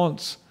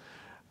response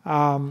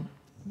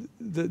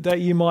that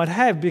you might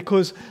have,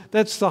 because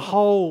that's the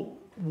whole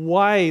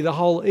way, the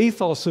whole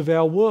ethos of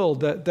our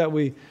world, that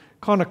we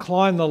kind of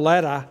climb the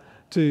ladder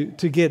to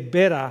get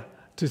better,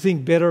 to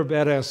think better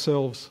about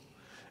ourselves.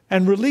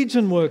 And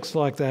religion works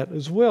like that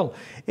as well.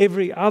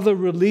 Every other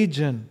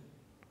religion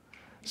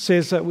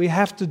says that we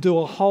have to do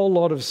a whole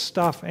lot of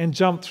stuff and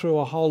jump through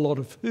a whole lot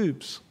of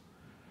hoops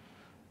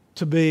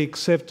to be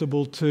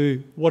acceptable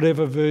to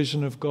whatever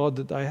version of God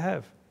that they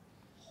have.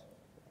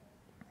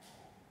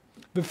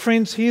 But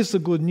friends, here's the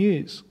good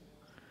news.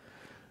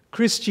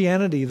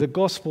 Christianity, the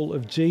gospel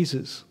of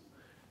Jesus,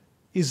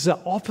 is the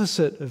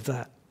opposite of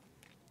that.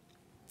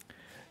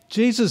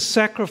 Jesus'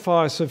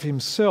 sacrifice of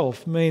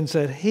himself means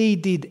that he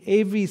did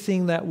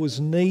everything that was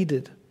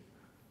needed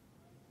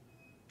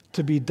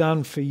to be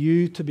done for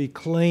you to be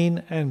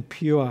clean and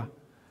pure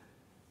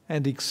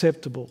and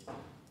acceptable.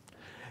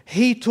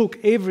 He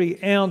took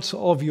every ounce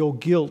of your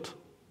guilt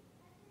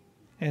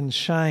and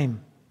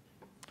shame.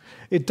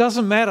 It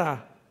doesn't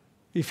matter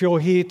if you're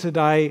here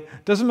today,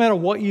 it doesn't matter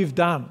what you've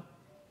done,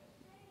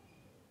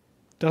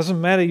 it doesn't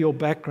matter your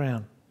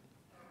background.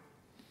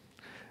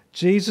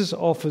 Jesus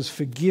offers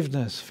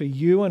forgiveness for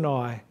you and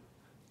I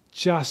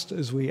just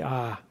as we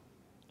are.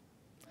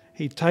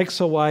 He takes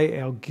away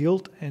our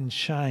guilt and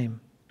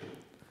shame,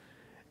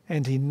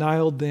 and he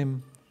nailed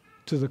them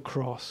to the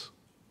cross.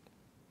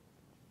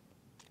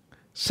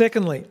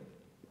 Secondly,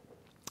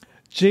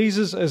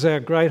 Jesus as our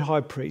great high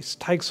priest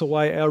takes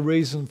away our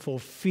reason for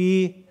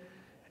fear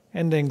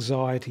and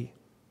anxiety.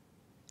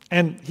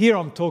 And here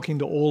I'm talking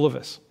to all of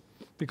us,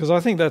 because I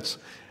think that's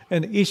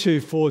an issue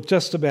for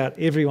just about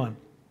everyone.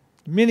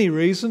 Many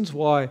reasons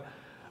why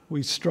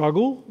we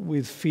struggle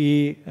with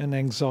fear and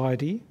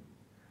anxiety.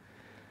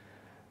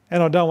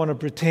 And I don't want to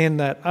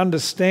pretend that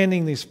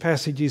understanding this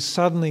passage is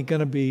suddenly going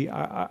to be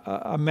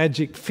a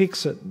magic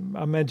fix-it,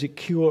 a magic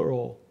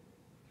cure-all.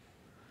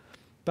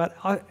 But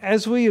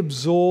as we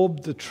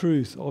absorb the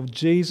truth of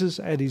Jesus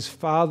at his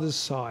Father's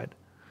side,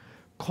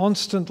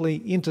 constantly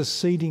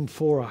interceding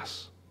for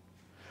us,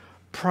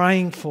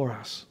 praying for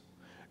us,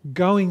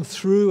 going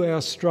through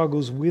our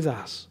struggles with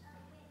us,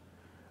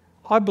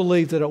 I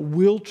believe that it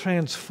will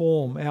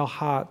transform our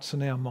hearts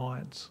and our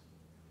minds.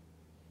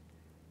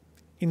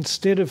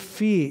 Instead of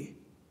fear,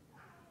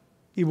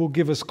 it will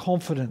give us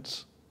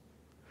confidence.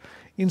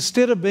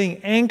 Instead of being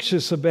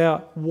anxious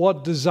about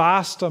what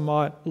disaster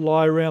might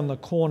lie around the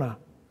corner,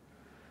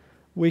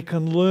 we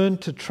can learn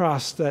to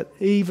trust that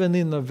even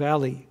in the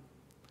valley,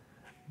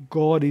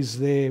 God is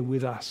there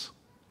with us.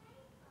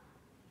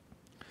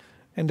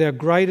 And our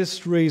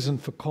greatest reason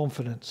for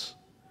confidence,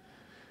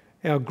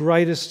 our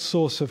greatest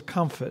source of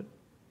comfort,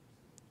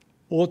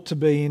 ought to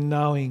be in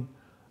knowing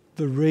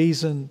the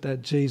reason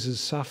that Jesus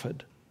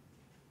suffered,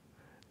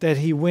 that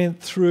he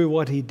went through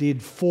what he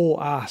did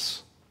for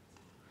us,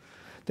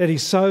 that he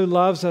so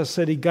loves us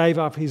that he gave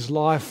up his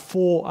life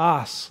for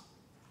us.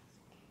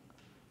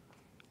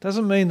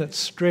 Doesn't mean that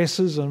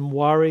stresses and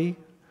worry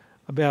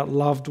about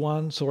loved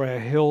ones or our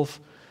health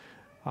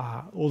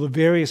or the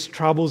various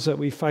troubles that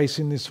we face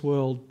in this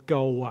world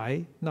go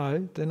away.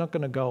 No, they're not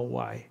going to go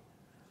away.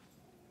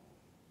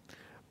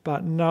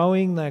 But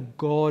knowing that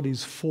God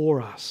is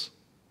for us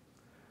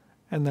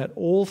and that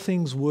all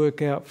things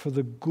work out for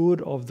the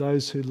good of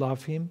those who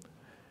love him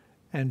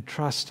and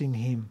trust in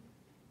him.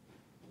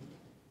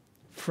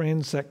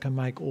 Friends, that can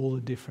make all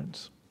the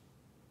difference.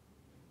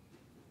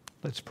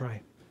 Let's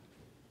pray.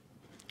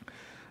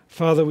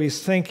 Father, we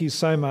thank you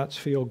so much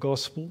for your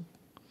gospel.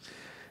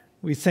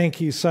 We thank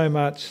you so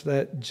much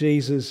that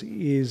Jesus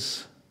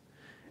is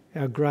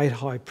our great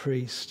high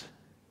priest,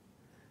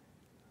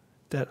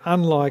 that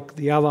unlike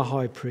the other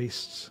high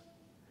priests,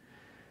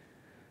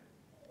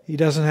 he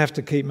doesn't have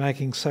to keep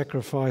making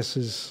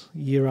sacrifices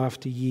year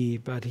after year,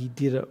 but he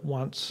did it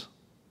once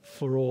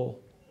for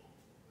all.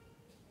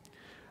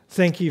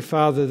 Thank you,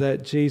 Father,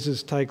 that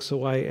Jesus takes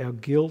away our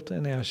guilt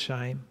and our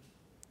shame.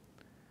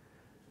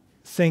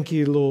 Thank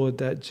you, Lord,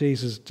 that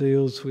Jesus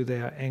deals with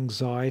our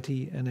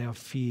anxiety and our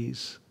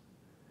fears,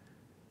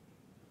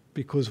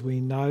 because we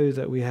know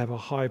that we have a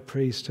high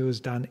priest who has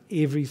done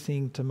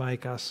everything to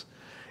make us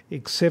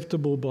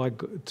acceptable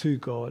to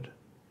God.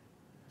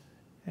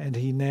 And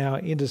he now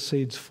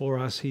intercedes for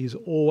us. He is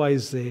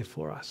always there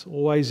for us,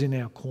 always in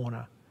our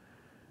corner,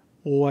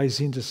 always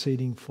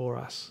interceding for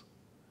us.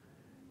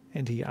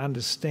 And he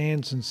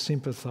understands and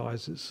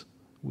sympathises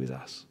with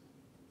us.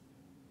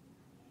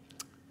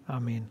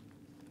 Amen.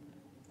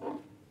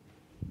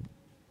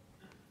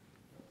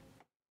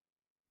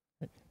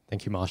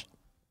 Thank you, Marshall.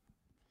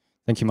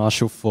 Thank you,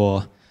 Marshall,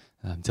 for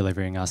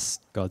delivering us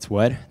God's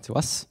word to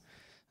us.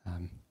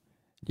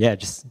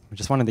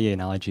 Just one of the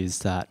analogies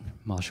that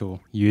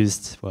Marshall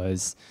used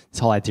was this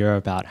whole idea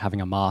about having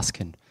a mask.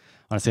 And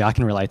honestly, I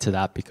can relate to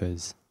that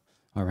because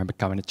I remember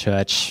coming to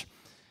church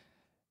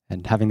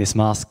and having this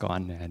mask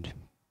on and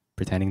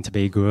pretending to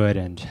be good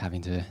and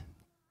having to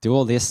do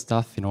all this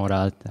stuff in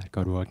order that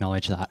God will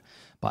acknowledge that.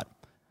 But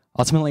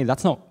ultimately,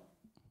 that's not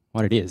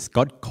what it is.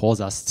 God calls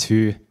us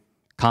to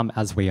come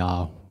as we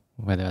are,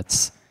 whether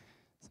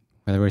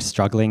we're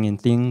struggling in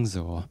things,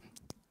 or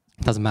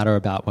it doesn't matter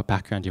about what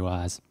background you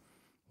are, as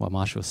what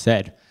Marshall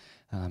said.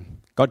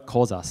 God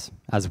calls us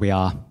as we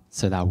are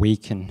so that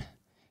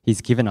He's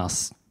given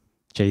us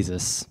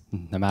Jesus,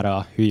 no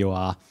matter who you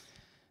are,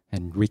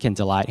 and we can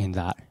delight in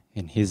that,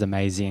 in His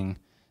amazing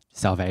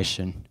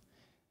salvation.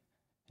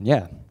 And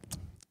yeah,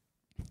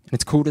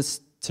 it's cool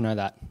to know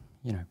that,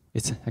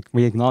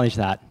 we acknowledge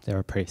that there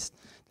are priests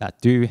that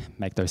do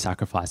make those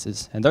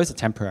sacrifices, and those are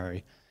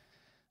temporary.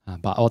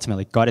 But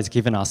ultimately, God has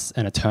given us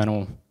an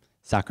eternal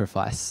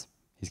sacrifice.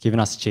 He's given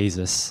us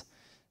Jesus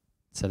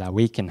so that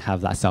we can have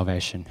that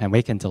salvation and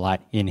we can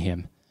delight in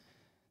Him.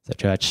 So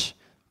church,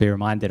 be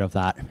reminded of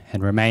that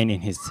and remain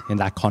in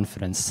that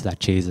confidence that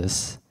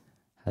Jesus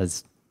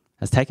has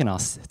taken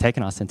us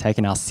and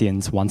taken our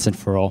sins once and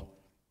for all.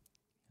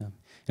 And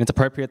it's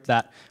appropriate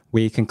that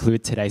we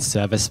conclude today's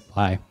service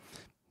by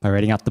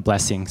reading out the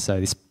blessing. So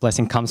this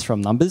blessing comes from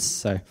Numbers,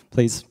 so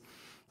please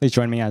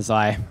join me as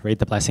I read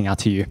the blessing out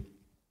to you.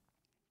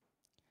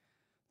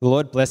 The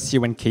Lord bless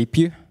you and keep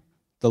you.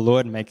 The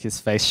Lord make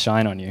His face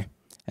shine on you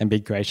and be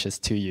gracious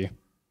to you.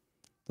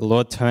 The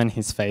Lord turn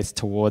His face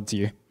towards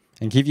you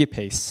and give you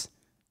peace.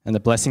 And the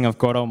blessing of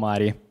God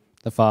Almighty,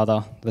 the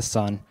Father, the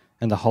Son,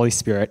 and the Holy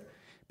Spirit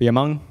be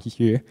among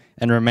you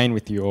and remain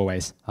with you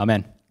always.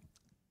 Amen.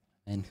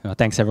 And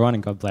thanks everyone,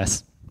 and God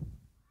bless.